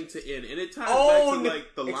beginning to end, and it ties back to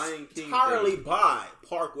like the Lion King entirely by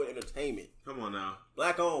Parkwood Entertainment. Come on now,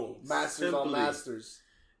 black owned, masters on masters,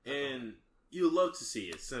 and you love to see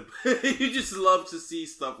it. Simply, you just love to see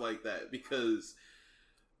stuff like that because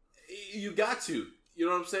you got to. You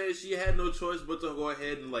know what I'm saying? She had no choice but to go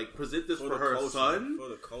ahead and like present this for her son, for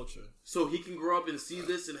the culture, so he can grow up and see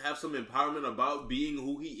this and have some empowerment about being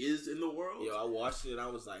who he is in the world. Yo, I watched it and I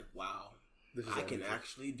was like, wow, I can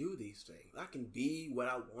actually do these things. I can be what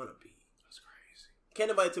I want to be. That's crazy. Can't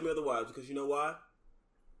nobody tell me otherwise because you know why?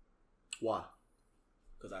 Why?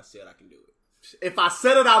 Because I said I can do it. If I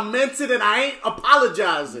said it, I meant it, and I ain't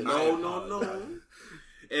apologizing. No.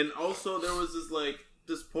 And also, there was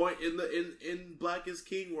this point in Black is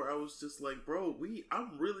King where I was just like, bro,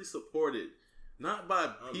 I'm really supported. Not by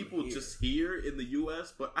people just here in the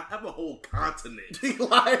U.S., but I have a whole continent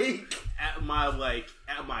at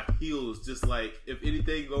my heels. Just like if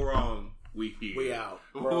anything go wrong, we here, we out,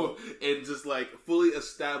 bro. And just like fully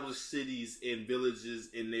established cities and villages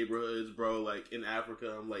and neighborhoods, bro. Like in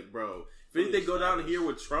Africa, I'm like, bro, if anything go down here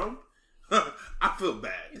with Trump, I feel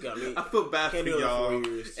bad. I feel bad for y'all.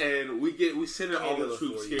 And we send all the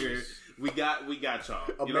troops here. We got y'all.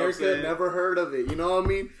 America never heard of it. You know what I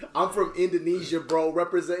mean? I'm from Indonesia, bro,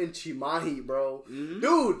 representing Cimahi, bro. Mm-hmm.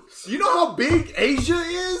 Dude, you know how big Asia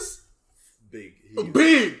is? Big. The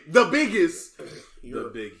biggest.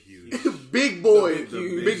 The big huge. Big boy.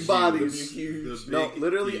 Big bodies. No,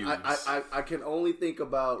 literally, I can only think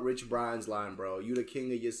about Rich Brian's line, bro. You the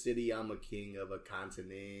king of your city, I'm a king of a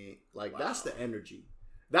continent. Like, that's the energy.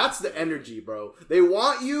 That's the energy, bro. They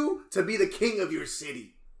want you to be the king of your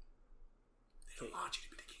city. They don't want you to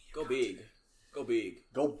be the king of your continent. Go big.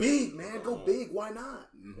 Go big, man. Go big. Why not?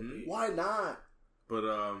 Mm-hmm. Why not? But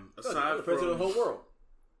aside from president of the whole world.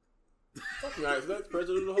 Fuck United States,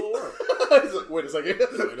 president of the whole world. Like, wait a second.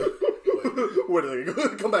 Wait a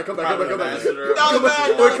second. Come back.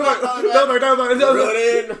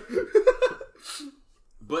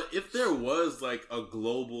 But if there was like a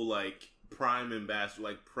global like prime ambassador,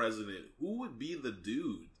 like president, who would be the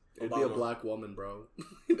dude? It'd be a black woman, bro.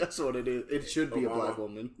 That's what it is. It should be a black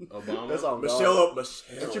woman. Obama. That's all. Michelle.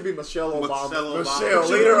 It should be Michelle Obama. Michelle,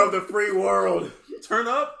 leader of the free world. Turn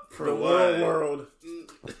up for the what? world.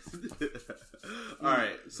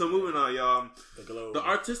 Alright, so moving on, y'all. The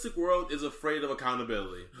artistic world is afraid of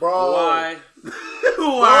accountability. Bro. Why?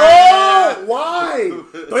 Why?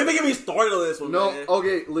 Don't even get me started on this one, man.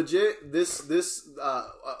 Okay, legit, this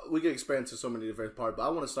we can expand to so many different parts, but I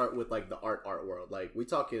want to start with like the art world. Like, we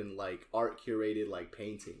talking like art curated like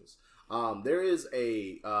paintings. There is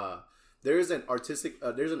an art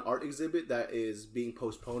exhibit that is being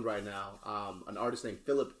postponed right now. An artist named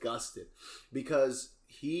Philip Guston, because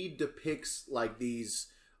he depicts like these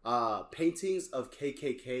paintings of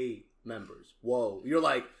KKK members. Whoa, you're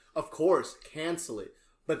like, of course, cancel it.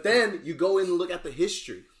 But then you go in and look at the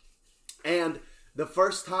history, and the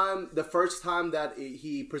first time that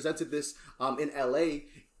he presented this in LA,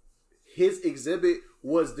 his exhibit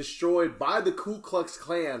was destroyed by the Ku Klux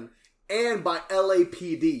Klan and by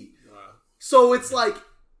LAPD. Wow. So it's like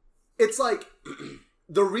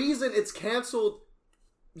the reason it's canceled,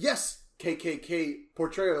 yes, KKK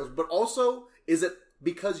portrayals, but also is it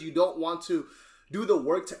because you don't want to do the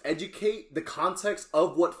work to educate the context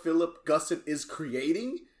of what Philip Guston is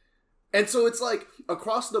creating? And so it's like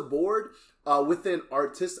across the board, within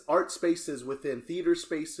art spaces, within theater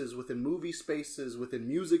spaces, within movie spaces, within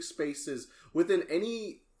music spaces, within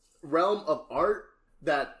any realm of art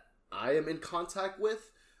that I am in contact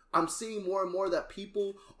with, I'm seeing more and more that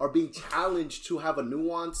people are being challenged to have a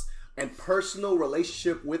nuance and personal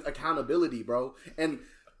relationship with accountability, bro. And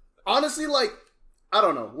honestly, like, I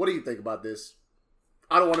don't know. What do you think about this?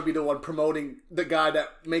 I don't want to be the one promoting the guy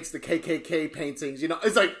that makes the KKK paintings. You know,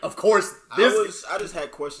 it's like, of course, I just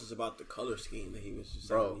had questions about the color scheme that he was just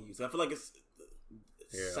saying to use. I feel like it's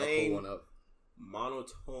the same I'll pull one up.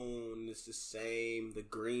 Monotone. It's the same. The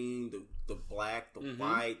green, the black, the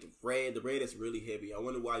white, the red. The red is really heavy. I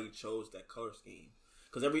wonder why he chose that color scheme.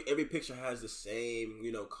 Because every picture has the same,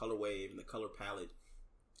 you know, color wave and the color palette.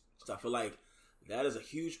 So I feel like that is a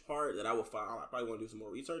huge part that I probably want to do some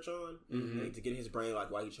more research on to get in his brain, like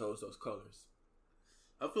why he chose those colors.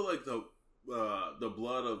 I feel like the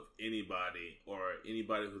blood of anybody or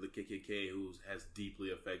anybody who the KKK who has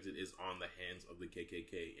deeply affected is on the hands of the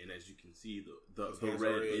KKK, and as you can see, the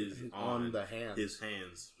red is on the hands, his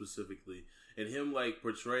hands specifically, and him like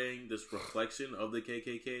portraying this reflection of the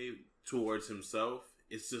KKK towards himself.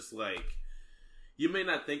 It's just like you may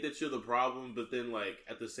not think that you're the problem, but then, like,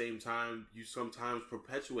 at the same time, you sometimes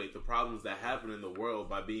perpetuate the problems that happen in the world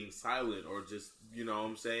by being silent or just, you know what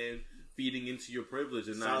I'm saying, feeding into your privilege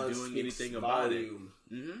and not doing anything about it.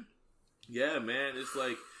 Mm-hmm. Yeah, man, it's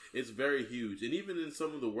like, it's very huge. And even in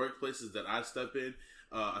some of the workplaces that I step in,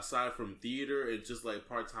 aside from theater and just like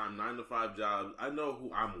part-time 9-to-5 jobs, I know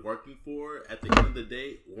who I'm working for at the end of the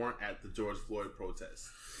day weren't at the George Floyd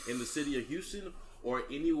protests. In the city of Houston or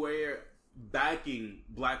anywhere backing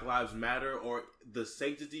Black Lives Matter or the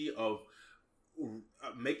sanctity of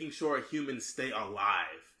making sure humans stay alive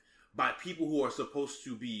by people who are supposed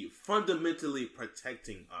to be fundamentally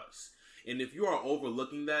protecting us. And if you are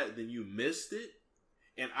overlooking that, then you missed it.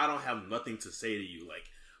 And I don't have nothing to say to you. Like,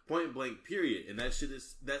 point blank, period. And that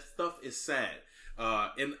stuff is sad.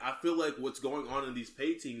 And I feel like what's going on in these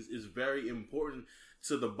paintings is very important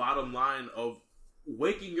to the bottom line of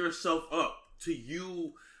waking yourself up to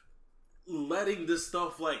you letting this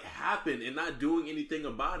stuff like happen and not doing anything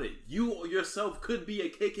about it. You yourself could be a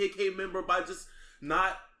KKK member by just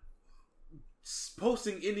not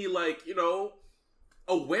posting any, like, you know,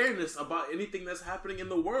 awareness about anything that's happening in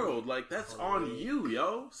the world. Like, that's on you,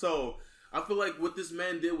 yo. So I feel like what this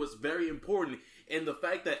man did was very important. And the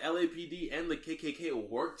fact that LAPD and the KKK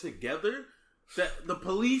work together, that the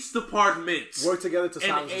police department work together to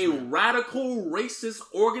silence and a radical racist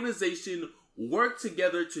organization work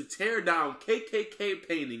together to tear down KKK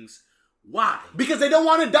paintings. Why? Because they don't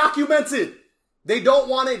want it documented. They don't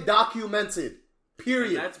want it documented.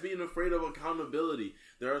 Period. And that's being afraid of accountability.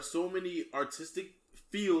 There are so many artistic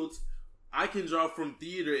fields I can draw from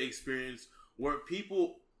theater experience where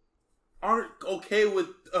people aren't okay with,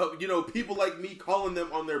 you know, people like me calling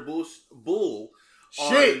them on their bull.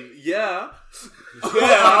 Shit. Yeah.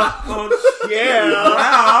 Yeah.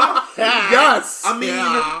 Yes. I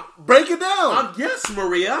mean, break it down. Yes,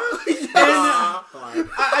 Maria. And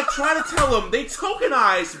I try to tell them they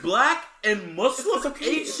tokenize Black and Muslim,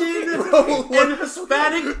 Asian, and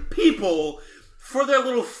Hispanic people for their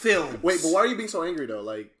little films. Wait, but why are you being so angry though?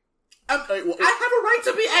 Like, I have a right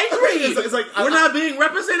to be angry. It's like we're not being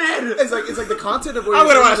represented. It's like the content of where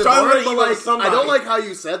you're I don't like how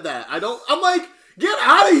you said that. I'm like, get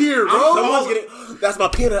out of here, bro. That's my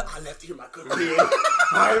pen. I left here my good pen.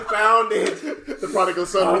 I found it. The prodigal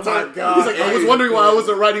son. Oh my God. He's like, I was wondering why I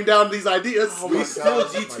wasn't writing down these ideas. We still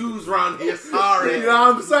G2s around here. Sorry. You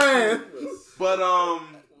know what I'm saying? But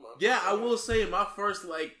yeah, I will say my first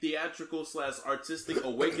like theatrical / artistic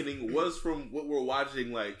awakening was from what we're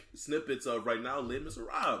watching like snippets of right now, Les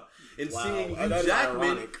Miserables, and seeing Hugh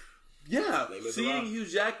Jackman. Yeah, seeing Hugh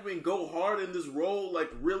Jackman go hard in this role, like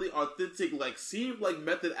really authentic, like seemed like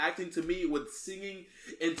method acting to me with singing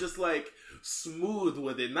and just like smooth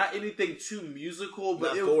with it. Not anything too musical,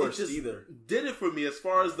 but it just did it for me as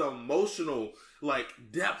far as the emotional like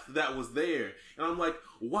depth that was there. And I'm like,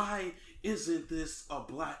 why isn't this a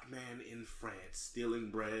Black man in France stealing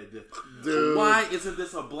bread? Dude. Why isn't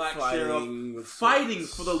this a Black sheriff fighting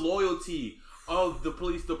for the loyalty of the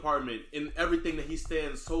police department in everything that he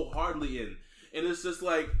stands so hardly in? And it's just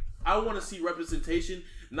like, I want to see representation,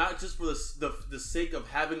 not just for the sake of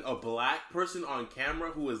having a Black person on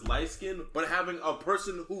camera who is light-skinned, but having a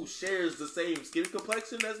person who shares the same skin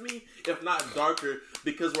complexion as me, if not darker,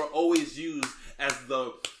 because we're always used as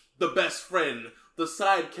the best friend, the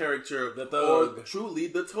side character, the thug, or truly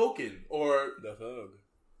the token, or the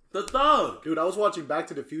thug. Dude, I was watching Back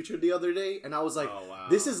to the Future the other day, and I was like,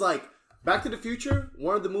 this is like, Back to the Future,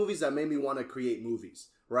 one of the movies that made me want to create movies,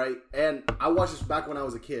 right? And I watched this back when I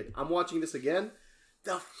was a kid. I'm watching this again.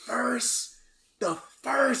 The first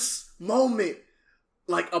moment,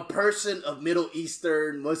 like a person of Middle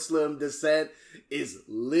Eastern Muslim descent is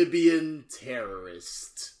Libyan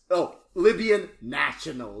terrorist. Oh, Libyan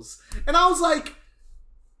nationals. And I was like,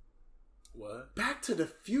 what? Back to the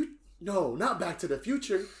Future? No, not Back to the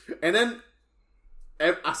Future. And then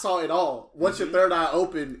I saw it all. Once your third eye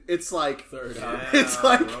open, it's like it's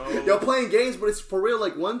like you're playing games, but it's for real.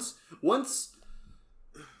 Like once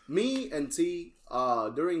me and T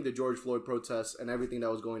during the George Floyd protests and everything that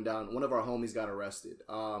was going down, one of our homies got arrested.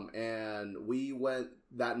 And we went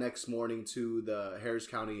that next morning to the Harris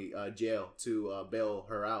County jail to bail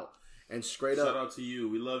her out. And straight up, shout out to you.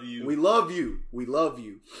 We love you. We love you. We love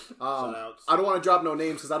you. I don't want to drop no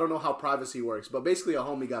names because I don't know how privacy works. But basically, a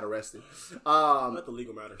homie got arrested. Not the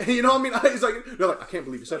legal matter. You know what I mean? He's like, they're like, I can't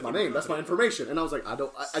believe you said my name. That's my information. And I was like, I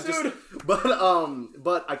just.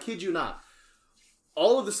 But I kid you not.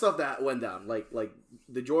 All of the stuff that went down, like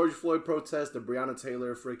the George Floyd protest, the Breonna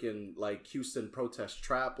Taylor freaking like Houston protest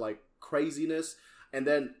trap, like craziness, and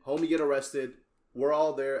then homie get arrested. We're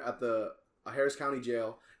all there at the Harris County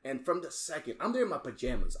jail. And from the second, I'm there in my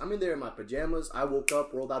pajamas. I woke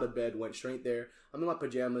up, rolled out of bed, went straight there. I'm in my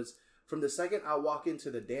pajamas. From the second I walk into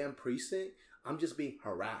the damn precinct, I'm just being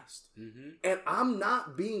harassed. Mm-hmm. And I'm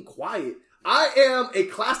not being quiet. I am a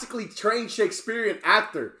classically trained Shakespearean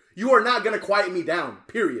actor. You are not going to quiet me down,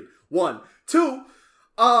 period. 1. 2,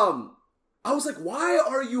 I was like, why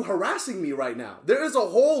are you harassing me right now? There is a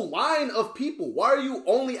whole line of people. Why are you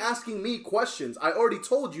only asking me questions? I already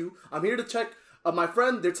told you, I'm here to check my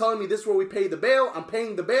friend. They're telling me this is where we pay the bail. I'm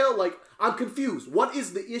paying the bail. Like, I'm confused. What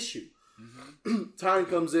is the issue? Mm-hmm. Tyron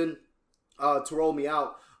comes in to roll me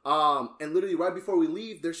out. And literally right before we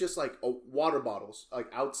leave, there's just like water bottles like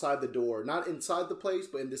outside the door, not inside the place,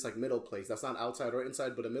 but in this like middle place. That's not outside or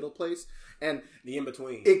inside, but a middle place. And the in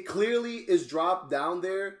between. It clearly is dropped down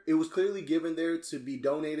there. It was clearly given there to be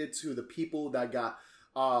donated to the people that got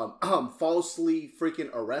falsely freaking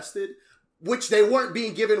arrested, which they weren't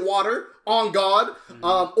being given water on God,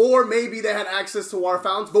 or maybe they had access to water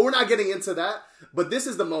fountains. But we're not getting into that. But this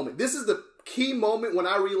is the moment. This is the key moment when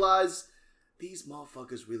I realized these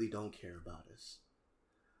motherfuckers really don't care about us.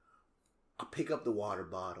 I pick up the water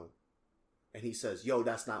bottle and he says, yo,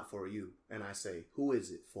 that's not for you. And I say, who is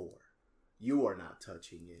it for? You are not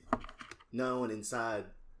touching it. No one inside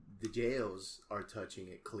the jails are touching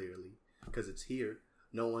it clearly because it's here.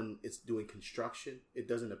 No one is doing construction. It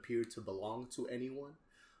doesn't appear to belong to anyone.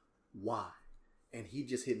 Why? And he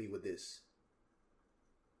just hit me with this.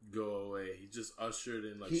 Go away. He just ushered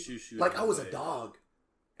in like shoo. Like I was a dog.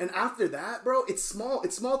 And after that, bro, it's small.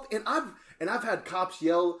 And I've had cops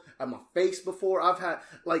yell at my face before. I've had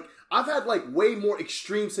way more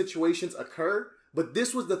extreme situations occur. But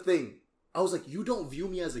this was the thing. I was like, you don't view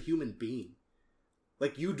me as a human being.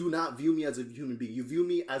 Like, you do not view me as a human being. You view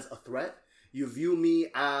me as a threat. You view me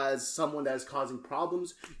as someone that is causing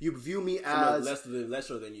problems. You view me as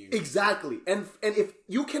lesser than you. Exactly. And if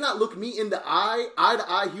you cannot look me in the eye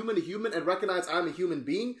to eye, human to human, and recognize I'm a human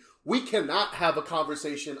being, we cannot have a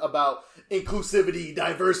conversation about inclusivity,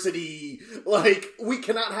 diversity. Like, we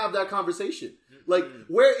cannot have that conversation. Like,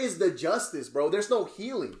 where is the justice, bro? There's no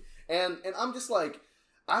healing. And I'm just like,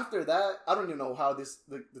 after that, I don't even know how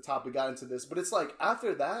the topic got into this, but it's like,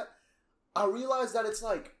 after that, I realized that it's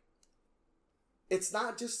like, it's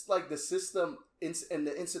not just like the system and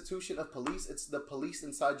the institution of police. It's the police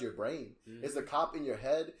inside your brain. Mm-hmm. It's the cop in your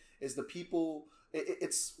head. It's the people.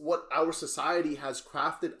 It's what our society has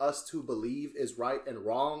crafted us to believe is right and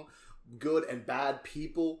wrong, good and bad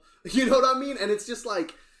people. You know what I mean? And it's just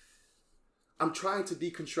like, I'm trying to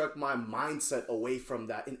deconstruct my mindset away from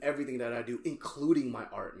that in everything that I do, including my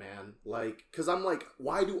art, man. Like, because I'm like,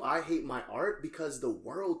 why do I hate my art? Because the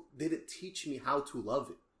world didn't teach me how to love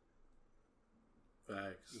it.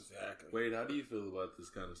 Facts. Exactly. Wade, how do you feel about this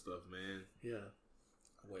kind of stuff, man? Yeah.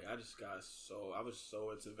 Wait, I was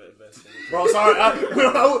so into investing. Bro, sorry.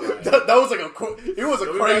 That was like it was a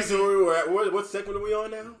crazy. Where we were at. What segment are we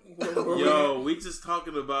on now? Yo, we just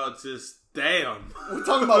talking about damn. We're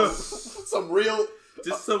talking about some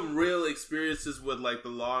real experiences with like the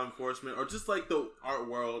law enforcement or just like the art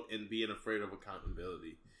world and being afraid of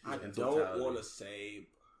accountability. I don't want to say.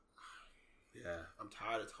 Yeah, I'm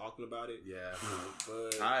tired of talking about it. Yeah,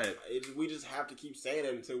 but we just have to keep saying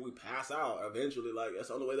it until we pass out. Eventually, like that's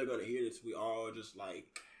the only way they're gonna hear this. We all just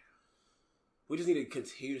we just need to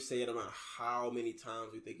continue to say it no matter how many times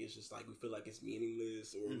we think it's just like we feel like it's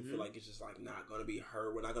meaningless or we feel like it's just like not gonna be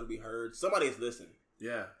heard. We're not gonna be heard. Somebody is listening.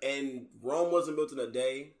 Yeah, and Rome wasn't built in a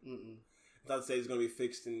day. Not to say it's gonna be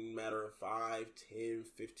fixed in a matter of 5, 10,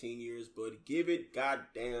 15 years, but give it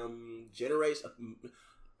goddamn generation.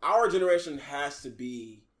 Our generation has to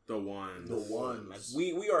be the one. Like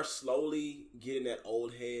we are slowly getting that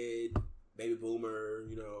old head baby boomer,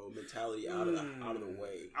 mentality out of the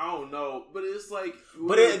way. I don't know, but it's like,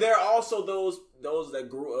 there are also those that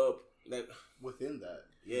grew up that within that.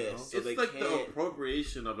 Yeah, so it's like the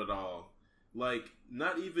appropriation of it all. Like,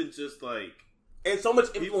 not even just like, and so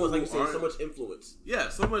much influence, like you said, so much influence. Yeah,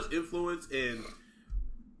 so much influence in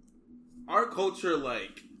our culture,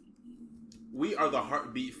 like. We are the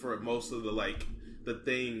heartbeat for most of the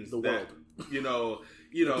things that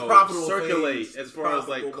circulate things, as far as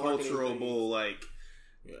like cultural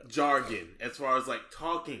jargon, as far as like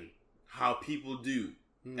talking how people do,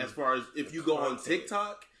 as far as if you go on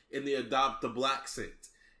TikTok and they adopt the black scent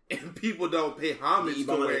and people don't pay homage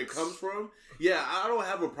to where it comes from. Yeah, I don't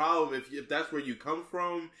have a problem if that's where you come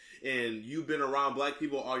from and you've been around black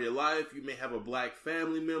people all your life. You may have a black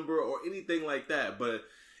family member or anything like that, but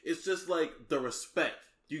it's just like the respect.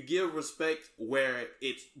 You give respect where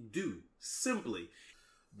it's due. Simply.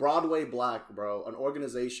 Broadway Black, bro. An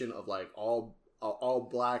organization of like all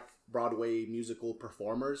black Broadway musical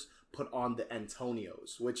performers put on the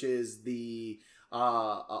Antonios, which is the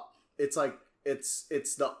it's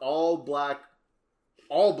the all black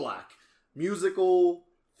musical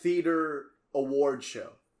theater award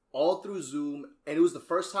show, all through Zoom, and it was the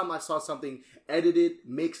first time I saw something edited,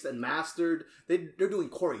 mixed, and mastered. They're doing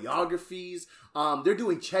choreographies. They're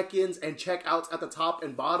doing check-ins and check-outs at the top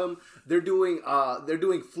and bottom. They're doing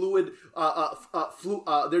fluid.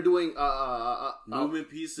 They're doing movement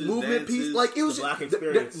pieces. Like it was the Black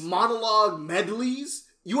experience. Monologue medleys.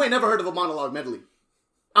 You ain't never heard of a monologue medley.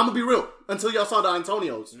 I'm gonna be real until y'all saw the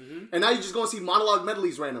Antonios, and now you're just gonna see monologue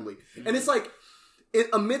medleys randomly, and it's like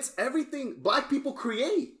amidst everything Black people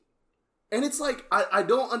create. And it's like, I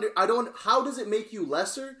don't, how does it make you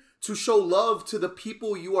lesser to show love to the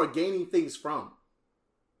people you are gaining things from?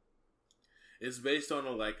 It's based on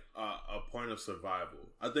a point of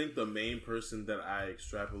survival. I think the main person that I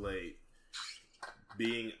extrapolate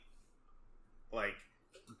being like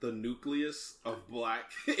the nucleus of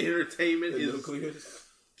Black entertainment is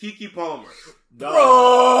Keke Palmer.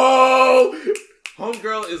 Bro!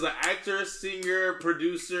 Homegirl is an actor, singer,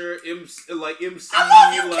 producer, MC,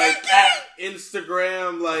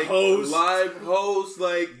 Instagram, host, live host,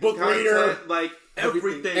 book reader,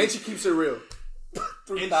 everything. And she keeps it real.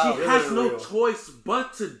 And she has no choice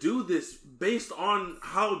but to do this based on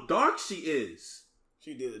how dark she is.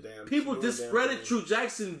 She did the damn. People discredit True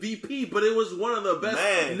Jackson VP, but it was one of the best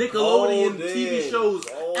Nickelodeon TV shows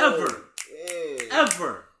ever. Yeah.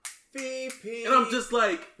 Ever. VP. And I'm just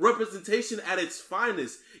like, representation at its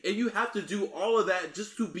finest. And you have to do all of that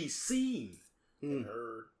just to be seen.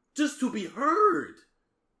 Heard. Just to be heard.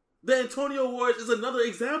 The Antonio Awards is another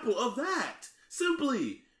example of that.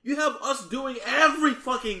 Simply, you have us doing every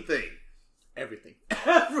fucking thing. Everything.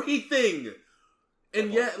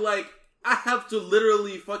 And yet, I have to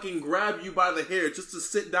literally fucking grab you by the hair just to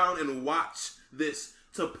sit down and watch this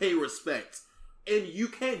to pay respect. And you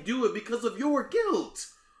can't do it because of your guilt.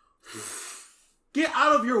 Get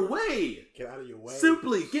out of your way. Get out of your way.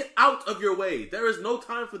 Simply get out of your way. There is no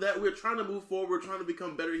time for that. We're trying to move forward. We're trying to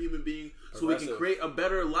become better human beings so we can create a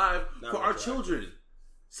better life for our children.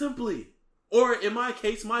 Simply. Or in my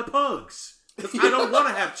case, my pugs. Because I don't want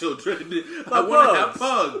to have children. I want to have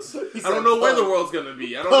pugs. I don't know where the world's going to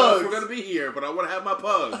be. I don't know if we're going to be here, but I want to have my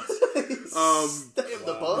pugs.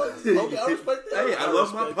 The pugs? Okay, I respect that. Hey, I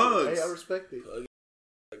love my pugs. Hey, I respect it.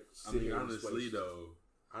 I mean, honestly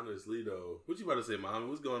though, what you about to say, Muhammad?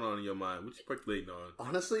 What's going on in your mind? What you percolating on?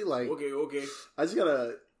 Honestly, okay. I just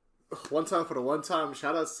gotta one time.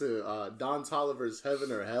 Shout outs to Don Toliver's "Heaven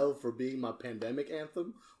or Hell" for being my pandemic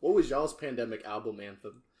anthem. What was y'all's pandemic album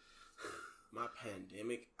anthem? My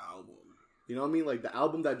pandemic album. You know what I mean? Like the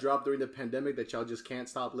album that dropped during the pandemic that y'all just can't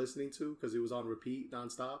stop listening to because it was on repeat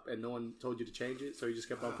nonstop and no one told you to change it, so you just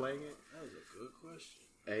kept on playing it. That was a good question.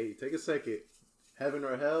 Hey, take a second. "Heaven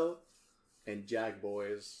or Hell" and "Jack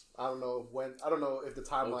Boys." I don't know if the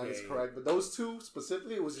timeline is correct, but those two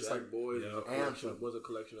specifically, it was just Jack Boys anthem. Was a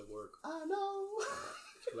collection of work. I know.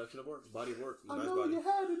 Collection of work, body of work. I Nice know body. you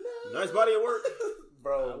had enough. Nice body of work,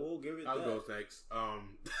 bro. I will give it. I'll that. go next.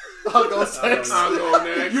 I'll go next. I'll go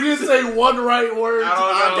next. You didn't say one right word.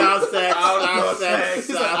 I got sex. I'll go sex.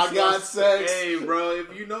 He's like, I got sex. Hey, bro,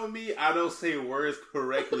 if you know me, I don't say words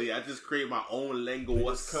correctly. I just create my own language. They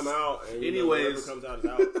just come out. And anyways, comes out is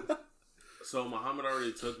out. So Muhammad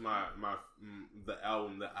already took the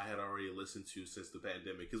album that I had already listened to since the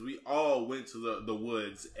pandemic, because we all went to the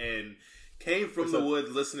woods and came from the woods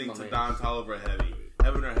listening to Don Toliver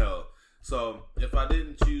Heaven or Hell. So if I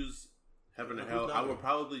didn't choose Heaven or Hell, I would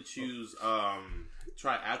probably choose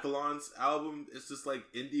Triathlon's album. It's just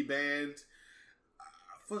like indie band.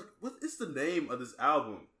 What is the name of this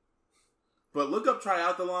album? But look up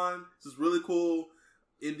Triathlon. It's this really cool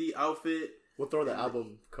indie outfit. We'll throw the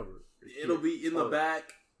album cover. It'll be in the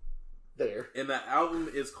back. There. And the album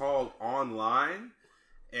is called Online.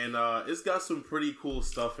 And it's got some pretty cool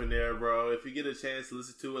stuff in there, bro. If you get a chance to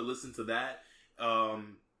listen to it, listen to that.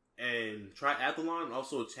 And Triathlon,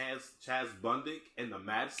 also Chaz Bundick and the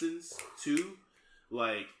Madisons too.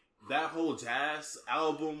 Like that whole jazz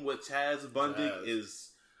album with Chaz Bundick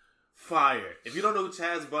is fire. If you don't know who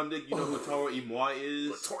Chaz Bundick, you know who Tori Imoy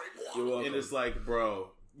is. And it's like,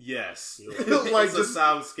 bro, yes. Like it's a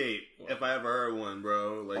soundscape. If I ever heard one,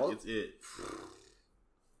 bro. Like it's it.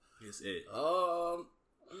 It's it.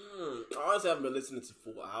 I honestly haven't been listening to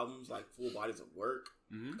full albums, like full bodies of work,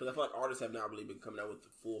 because I feel like artists have not really been coming out with the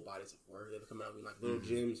full bodies of work. They've been coming out with like little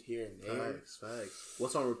gems here and there. Facts.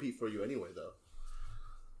 What's on repeat for you anyway, though?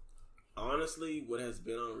 Honestly, what has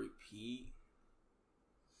been on repeat,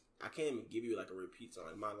 I can't even give you like a repeat song.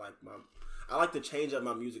 I like to change up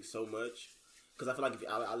my music so much because I feel like if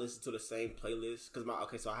I listen to the same playlist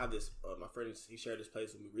because so I have this my friend he shared this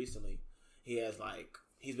playlist with me recently. He has like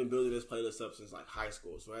he's been building this playlist up since like high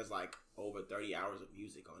school, so it has like over 30 hours of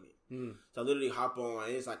music on it. So I literally hop on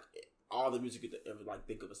and it's like all the music you could ever like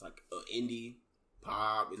think of. It's like indie,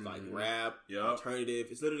 pop, it's like rap, alternative.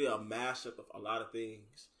 It's literally a mashup of a lot of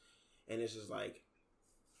things, and it's just like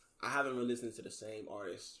I haven't been listening to the same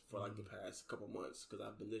artist for like the past couple months because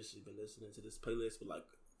I've been listening to this playlist with like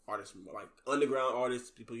artists from like underground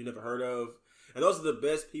artists, people you never heard of, and those are the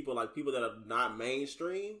best people, like people that are not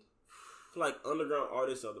mainstream. I feel like underground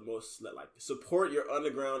artists are the most like support your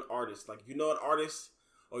underground artists. Like if you know an artist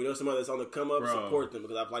or you know somebody that's on the come up, support them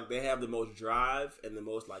because I feel like they have the most drive and the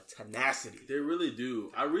most like tenacity. They really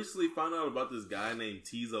do. I recently found out about this guy named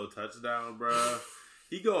Tizo Touchdown, bro.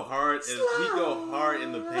 He go hard in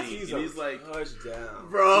the paint. And he's like touchdown,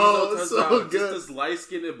 bro. Touchdown. So good. Just this light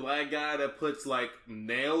skinned black guy that puts like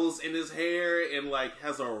nails in his hair and like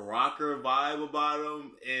has a rocker vibe about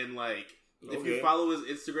him. And like if you follow his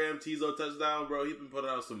Instagram, Tizo Touchdown, bro, he's been putting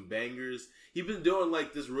out some bangers. He's been doing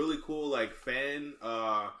like this really cool like fan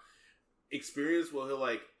experience where he'll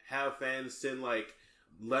like have fans send like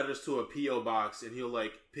letters to a P.O. box and he'll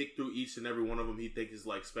like pick through each and every one of them he thinks is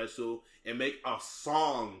like special and make a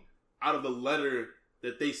song out of the letter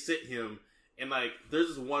that they sent him. And like there's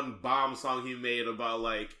this one bomb song he made about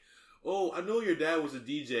like, oh, I know your dad was a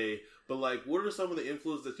DJ, but like what are some of the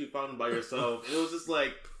influences that you found by yourself? And it was just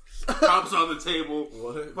like pops on the table.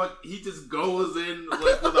 What? But he just goes in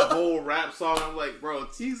like with a whole rap song. I'm like, bro,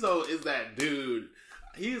 Tizo is that dude.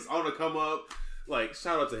 He is on the come up. Like,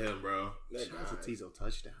 shout out to him, bro. Shout out to Tizo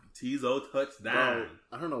Touchdown. Tizo Touchdown. Bro,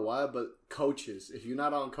 I don't know why, but Coaches. If you're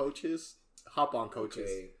not on Coaches, hop on Coaches.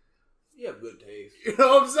 Okay. You have good taste. You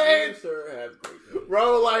know what I'm saying? You, sir, have great taste.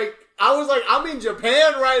 Bro, like, I was like, I'm in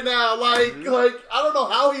Japan right now. Like, I don't know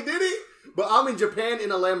how he did it, but I'm in Japan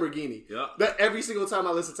in a Lamborghini. Yeah. That every single time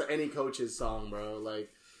I listen to any Coaches song, bro. Like,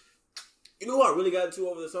 you know who I really got into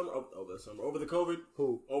over the COVID?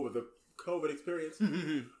 Who? Over the COVID experience?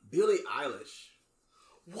 Billie Eilish.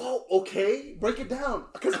 Whoa, okay, break it down.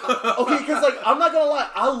 Because like I'm not gonna lie,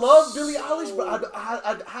 I love Billie Eilish, but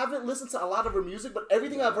I haven't listened to a lot of her music. But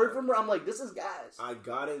everything I've heard from her, I'm like, this is gas. I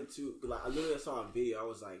got into like I literally saw a video. I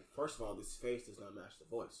was like, first of all, this face does not match the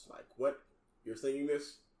voice. Like, what? You're singing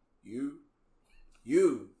this? You?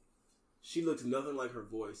 She looks nothing like her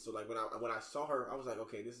voice. So like when I saw her, I was like,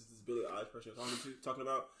 okay, this is this Billie Eilish person I'm talking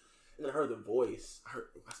about. And then I heard the voice,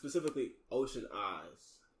 specifically Ocean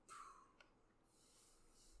Eyes.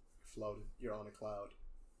 Floating. You're on a cloud.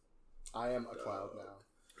 I am a cloud now.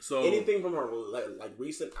 So anything from her like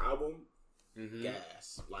recent album,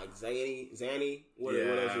 gas. Like Zanny. What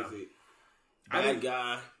else is it? Bad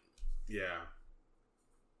Guy. Yeah.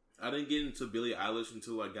 I didn't get into Billie Eilish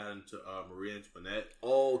until I got into Marie Antoinette.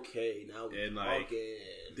 Okay, now and like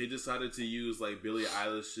they decided to use like Billie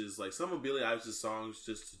Eilish's like some of Billie Eilish's songs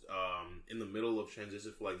just in the middle of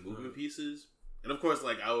transition for like movement pieces. And of course,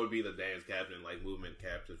 like I would be the dance captain, like movement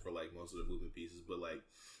captain for like most of the movement pieces. But like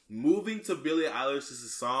moving to Billie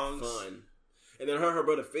Eilish's songs, fun. And then her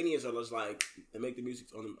brother Phineas are just like they make the music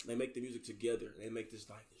together. They make this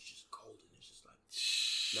like it's just golden. It's just like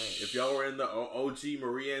man. If y'all were in the OG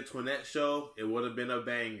Marie Antoinette show, it would have been a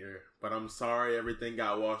banger. But I'm sorry, everything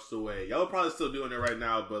got washed away. Y'all are probably still doing it right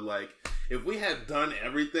now, but like if we had done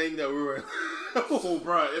everything that we were,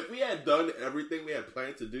 if we had done everything we had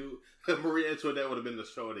planned to do, Marie Antoinette would have been the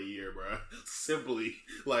show of the year, bro. Simply,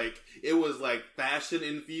 like it was like fashion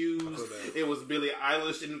infused. It was Billie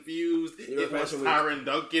Eilish infused. It was Tyron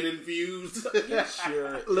Duncan infused.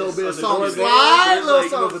 Sure, a little bit of song slide, little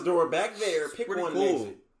song. The door back there. Pick one.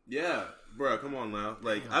 Cool. Yeah. Bro, come on now.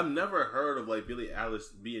 Like, I've never heard of, like, Billie Eilish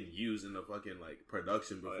being used in a fucking, like,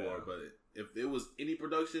 production before. But if it was any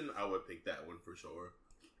production, I would pick that one for sure.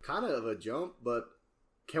 Kind of a jump, but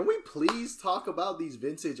can we please talk about these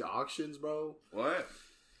vintage auctions, bro? What?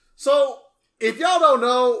 So, if y'all don't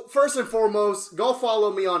know, first and foremost, go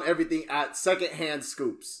follow me on everything at Secondhand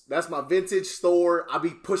Scoops. That's my vintage store. I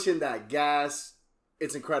be pushing that gas.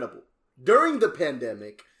 It's incredible. During the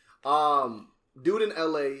pandemic, dude in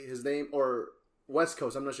LA, his name, or West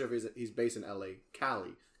Coast, I'm not sure if he's based in LA,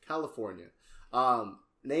 California.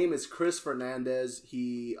 Name is Chris Fernandez.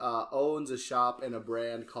 He owns a shop and a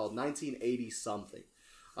brand called 1980 something.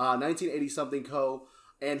 1980 something Co.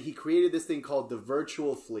 And he created this thing called the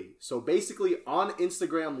Virtual Flea. So basically on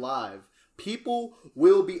Instagram Live, people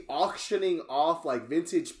will be auctioning off like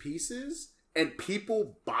vintage pieces and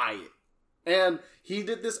people buy it. And he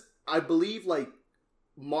did this, I believe, like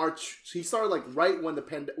March. He started like right when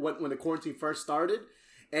the quarantine first started,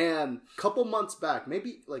 And a couple months back,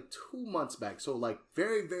 maybe like 2 months back, so like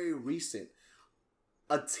very, very recent,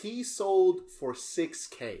 a tee sold for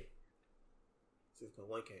 $6K.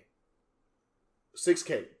 6.1K.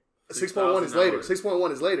 6K. 6.1 is later.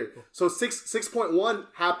 6.1 is later. So 6.1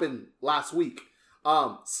 happened last week.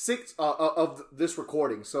 Six of this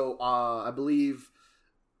recording. So I believe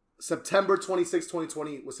September 26,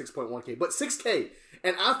 2020 was 6.1K. But 6K.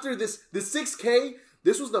 And after this 6K,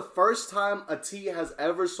 this was the first time a tee has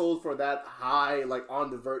ever sold for that high, like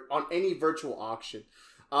on any virtual auction.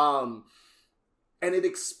 And it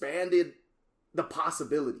expanded the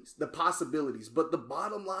possibilities. But the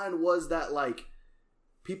bottom line was that, like,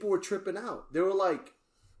 people were tripping out. They were like,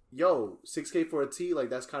 yo, 6K for a tee?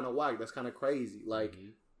 Like, that's kind of whack. That's kind of crazy. Like,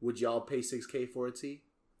 would y'all pay 6K for a tee?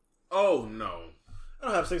 Oh, no. I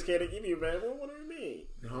don't have 6K to give you, man. What do you mean?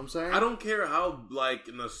 You know what I'm saying? I don't care how, like,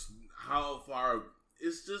 how far.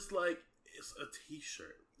 It's just like, it's a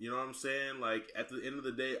t-shirt. You know what I'm saying? Like, at the end of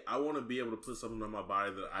the day, I want to be able to put something on my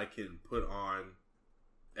body that I can put on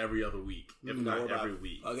every other week, if not every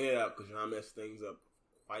week. I'll get it out because I mess things up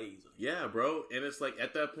quite easily. Yeah, bro. And it's like,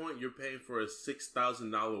 at that point, you're paying for a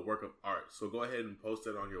 $6,000 work of art. So go ahead and post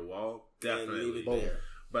it on your wall. Definitely.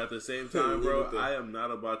 But at the same time, bro, I am not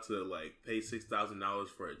about to, like, pay $6,000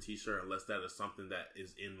 for a t-shirt unless that is something that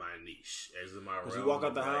is in my niche, as in my realm. You walk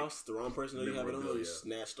out the house, the wrong person that you have it on, you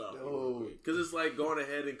snatched off. Because it's like going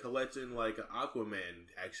ahead and collecting, like, an Aquaman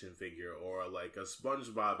action figure or, like, a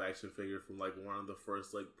SpongeBob action figure from, like, one of the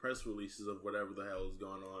first, like, press releases of whatever the hell is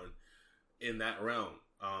going on in that realm.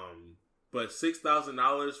 But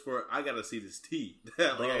 $6,000 for, I gotta see this tee.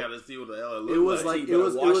 Like, I gotta see what the hell it looks like.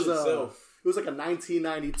 It was like a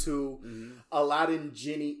 1992 Aladdin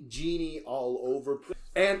genie all over.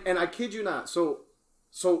 And I kid you not. So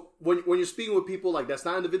when you're speaking with people like that's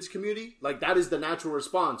not in the vintage community, like that is the natural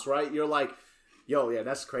response, right? You're like, yo, yeah,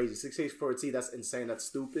 that's crazy. 6K for a tee, that's insane, that's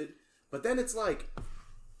stupid. But then it's like,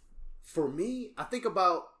 for me, I think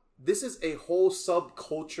about, this is a whole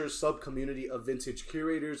subculture, sub-community of vintage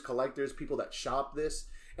curators, collectors, people that shop this.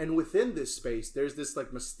 And within this space, there's this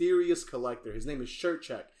like mysterious collector. His name is Shirt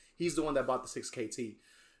Check. He's the one that bought the 6K tee.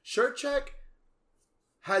 Shirt Check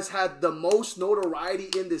has had the most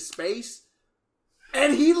notoriety in this space.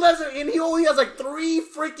 And he only has like three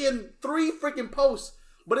freaking posts.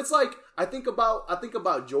 But it's like, I think about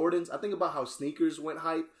Jordans. I think about how sneakers went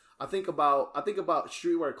hype. I think about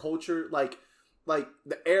streetwear culture. Like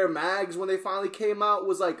the Air Mags when they finally came out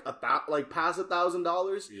was like past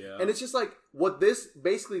 $1,000. Yeah. And it's just like, what this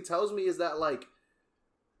basically tells me is that, like,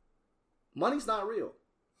 money's not real.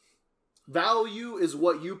 Value is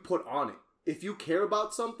what you put on it. If you care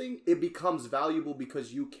about something, it becomes valuable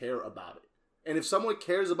because you care about it. And if someone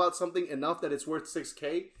cares about something enough that it's worth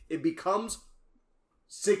 6K, it becomes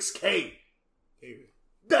 6K.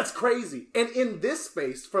 That's crazy. And in this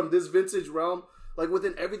space, from this vintage realm, like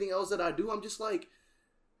within everything else that I do, I'm just like,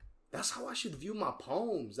 that's how I should view my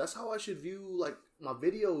poems. That's how I should view, like, my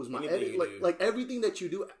videos, my edit, like everything that you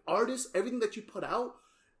do, artists, everything that you put out,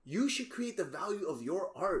 you should create the value of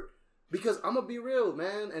your art. Because I'm gonna be real,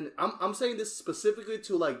 man, and I'm saying this specifically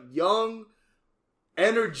to, like, young,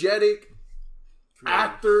 energetic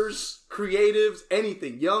actors, creatives,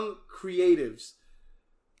 anything, young creatives.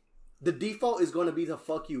 The default is going to be to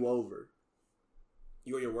fuck you over.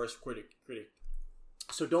 You're your worst critic.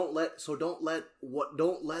 So don't let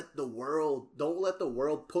the world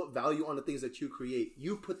put value on the things that you create.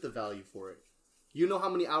 You put the value for it. You know how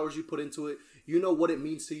many hours you put into it. You know what it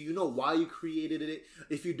means to you. You know why you created it.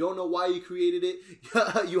 If you don't know why you created it,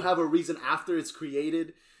 you have a reason after it's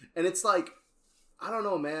created. And it's like, I don't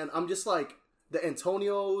know, man. I'm just like, the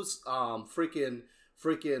Antonios,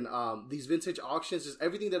 these vintage auctions, just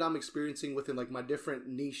everything that I'm experiencing within, like, my different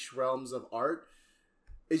niche realms of art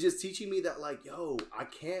is just teaching me that, like, yo, I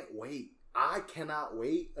can't wait. I cannot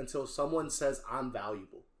wait until someone says I'm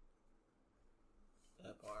valuable.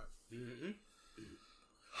 That part. Mm-hmm.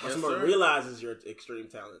 Yes, someone realizes your extreme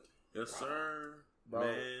talent. Yes, sir. Bro.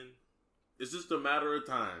 Man, it's just a matter of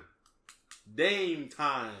time. Dame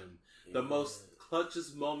time. Yeah. The most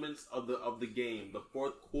clutchest moments of the game. The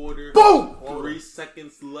fourth quarter. Boom! 3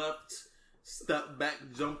 seconds left. Step back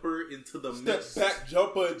jumper into the mix.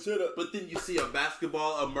 But then you see a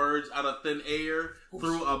basketball emerge out of thin air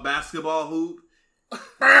through a basketball hoop.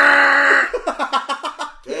 And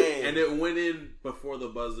it went in before the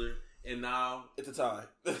buzzer. And now it's a tie.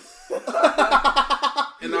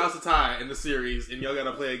 And now it's a tie in the series. And y'all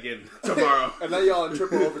gotta play again tomorrow. And now y'all in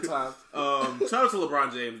triple overtime. Shout out to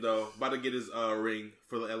LeBron James, though. About to get his ring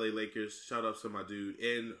for the LA Lakers. Shout out to my dude.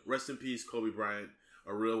 And rest in peace, Kobe Bryant.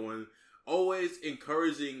 A real one. always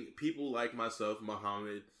encouraging people like myself,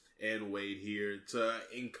 Muhammad, and Wade here to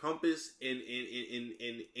encompass and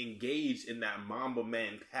engage in that Mamba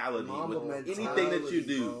mentality with anything that you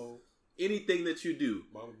do. Bro. Anything that you do.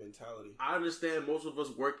 Mamba mentality. I understand most of us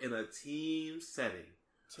work in a team setting.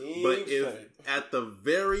 But if at the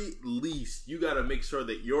very least you got to make sure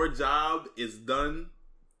that your job is done,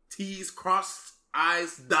 T's crossed,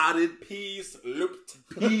 I's dotted, P's looped.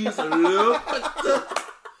 P's looped.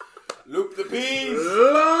 Loop the P's.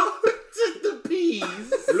 Loop the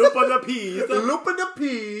P's. Loop on the P's. Loop on the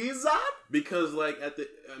P's. Because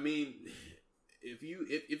if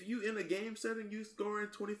you in a game setting, you scoring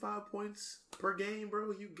 25 points per game,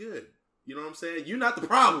 bro, you good. You know what I'm saying? You're not the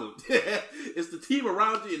problem. It's the team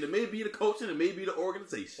around you, and it may be the coaching, it may be the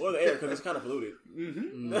organization. Or the air, because it's kind of polluted.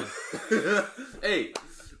 Hey,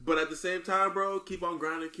 but at the same time, bro, keep on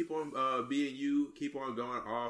grinding, keep on being you, keep on going off.